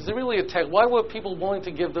is it really a why were people willing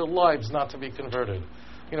to give their lives not to be converted?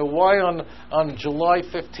 You know, why on July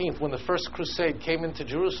 15th, when the first crusade came into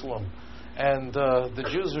Jerusalem, and the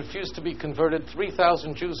Jews refused to be converted,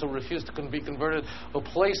 3,000 Jews who refused to be converted were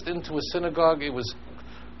placed into a synagogue. It was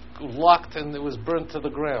locked and it was burnt to the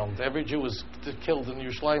ground. Every Jew was killed in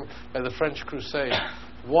Yerushalayim by the French crusade.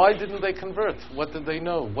 Why didn't they convert? What did they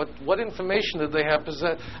know? What information did they have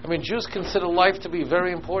possessed? I mean, Jews consider life to be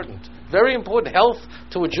very important. Very important. Health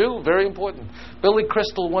to a Jew, very important. Billy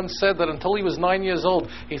Crystal once said that until he was 9 years old,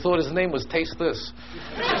 he thought his name was Taste This.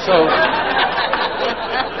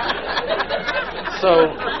 So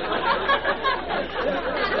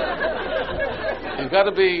you got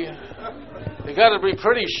to be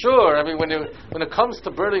pretty sure. I mean, when it comes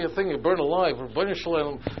to burning a thing, you burn alive or burn you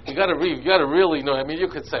got to really know. I mean, you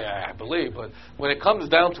could say I believe, but when it comes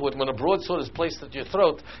down to it, when a broadsword is placed at your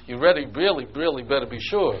throat, you really better be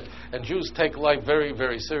sure. And Jews take life very,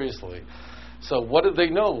 very seriously. So what did they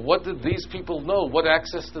know? What did these people know? What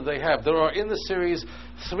access did they have? There are in the series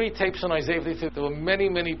 3 tapes on Isaiah 53. There were many,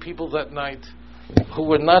 many people that night who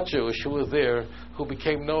were not Jewish, who were there, who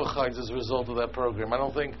became Noachites as a result of that program. I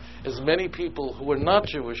don't think as many people who were not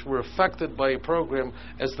Jewish were affected by a program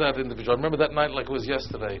as that individual. I remember that night like it was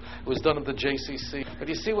yesterday. It was done at the JCC. But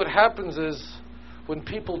you see, what happens is when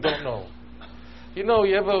people don't know. You know,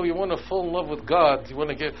 you want to fall in love with God. You want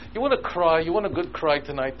to cry. You want a good cry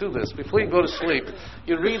tonight. Do this before you go to sleep.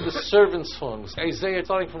 You read the servant songs. Isaiah,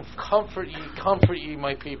 starting from "Comfort ye,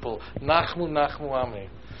 my people." Nachmu, nachmu ami.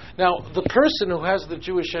 Now, the person who has the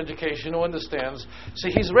Jewish education, who understands, see,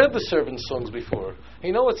 he's read the servant songs before.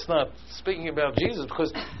 He knows it's not speaking about Jesus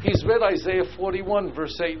because he's read Isaiah 41,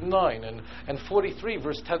 verse 8 and 9, and 43,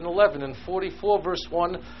 verse 10 and 11, and 44, verse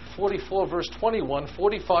 1, 44, verse 21,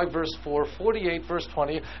 45, verse 4, 48, verse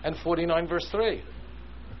 20, and 49, verse 3.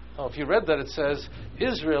 Now, if you read that, it says,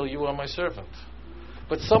 Israel, you are my servant.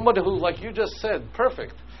 But someone who, like you just said,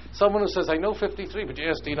 perfect. Someone who says, I know 53, but you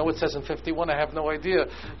ask, do you know what it says in 51? I have no idea.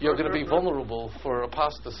 You're going to be vulnerable for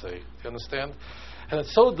apostasy. You understand? And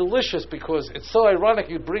it's so delicious because it's so ironic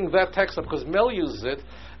you bring that text up because Mel uses it.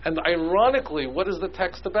 And ironically, what is the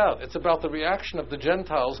text about? It's about the reaction of the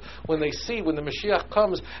Gentiles when they see, when the Mashiach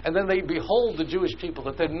comes, and then they behold the Jewish people,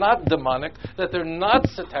 that they're not demonic, that they're not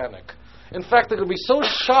satanic. In fact, they're going to be so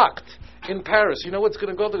shocked in Paris. You know what's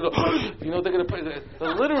going to go? They're going to go, you know, they're going to put,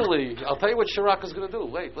 literally, I'll tell you what Chirac is going to do.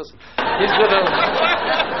 Wait, listen. He's going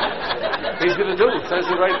to do it. It says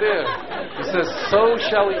it right there. He says, so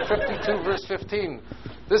shall he, 52 verse 15.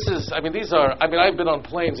 This is, I've been on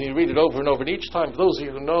planes and you read it over and over. And each time, those of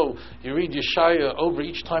you who know, you read Yeshaya over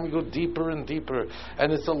each time, you go deeper and deeper.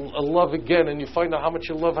 And it's a love again. And you find out how much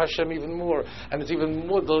you love Hashem even more. And it's even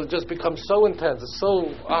more, it just becomes so intense. It's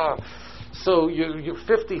so, So you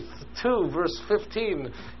 52 verse 15,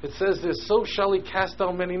 it says this, so shall he cast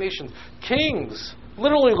down many nations. Kings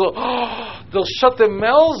literally go, they'll shut their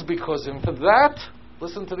mouths because of him. For that,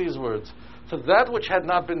 listen to these words, for that which had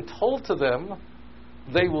not been told to them,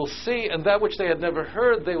 they will see, and that which they had never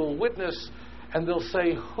heard, they will witness, and they'll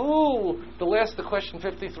say, who? The question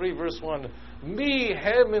 53 verse 1, Mi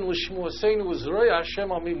hem in l'shmu aseinu uzrei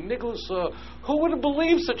Hashem amin nigusa. Who would have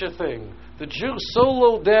believed such a thing? The Jew so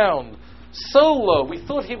low down, so low. We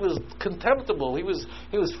thought he was contemptible. He was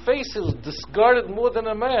discarded more than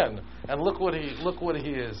a man. And look what he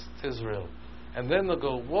is, Israel. And then they'll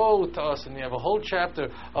go, woe to us, and you have a whole chapter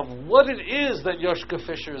of what it is that Yoshka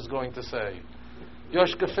Fisher is going to say.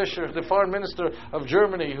 Yoshka Fisher, the foreign minister of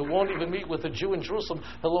Germany, who won't even meet with a Jew in Jerusalem,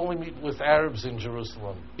 he'll only meet with Arabs in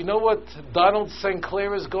Jerusalem. You know what Donald St.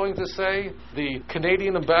 Clair is going to say? The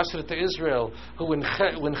Canadian ambassador to Israel, who when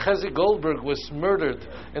Chezi Goldberg was murdered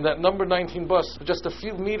in that number 19 bus, just a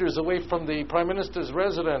few meters away from the Prime Minister's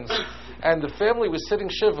residence, and the family was sitting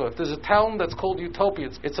Shiva. There's a town that's called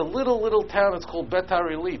Utopia. It's a little town. It's called Betar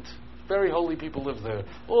Elit. Very holy people live there.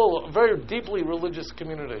 Oh, a very deeply religious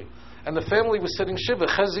community. And the family was sitting Shiva.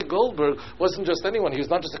 Chezi Goldberg wasn't just anyone. He was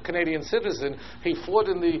not just a Canadian citizen. He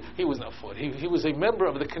was a member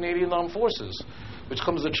of the Canadian Armed Forces, which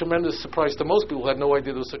comes as a tremendous surprise to most people who had no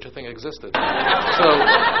idea there was such a thing existed. So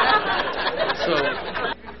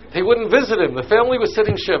he wouldn't visit him. The family was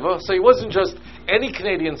sitting Shiva, so he wasn't just any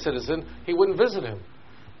Canadian citizen. He wouldn't visit him.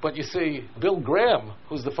 But you see, Bill Graham,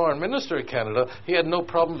 who's the foreign minister of Canada, he had no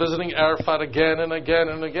problem visiting Arafat again and again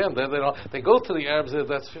and again. They go to the Arabs there,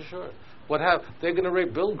 that's for sure. They're going to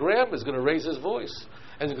raise, Bill Graham is going to raise his voice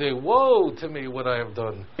and say, woe to me what I have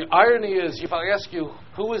done. The irony is, if I ask you,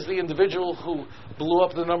 who is the individual who blew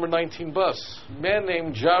up the number 19 bus? A man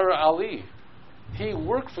named Jara Ali. He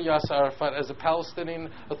worked for Yasser Arafat as a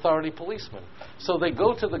Palestinian Authority policeman. So they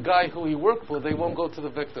go to the guy who he worked for, they won't go to the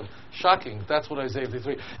victim. Shocking. That's what Isaiah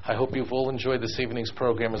 53. I hope you've all enjoyed this evening's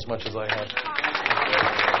program as much as I have.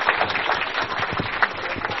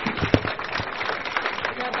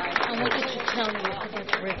 Rabbi, I wanted to tell you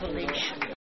about Revelation.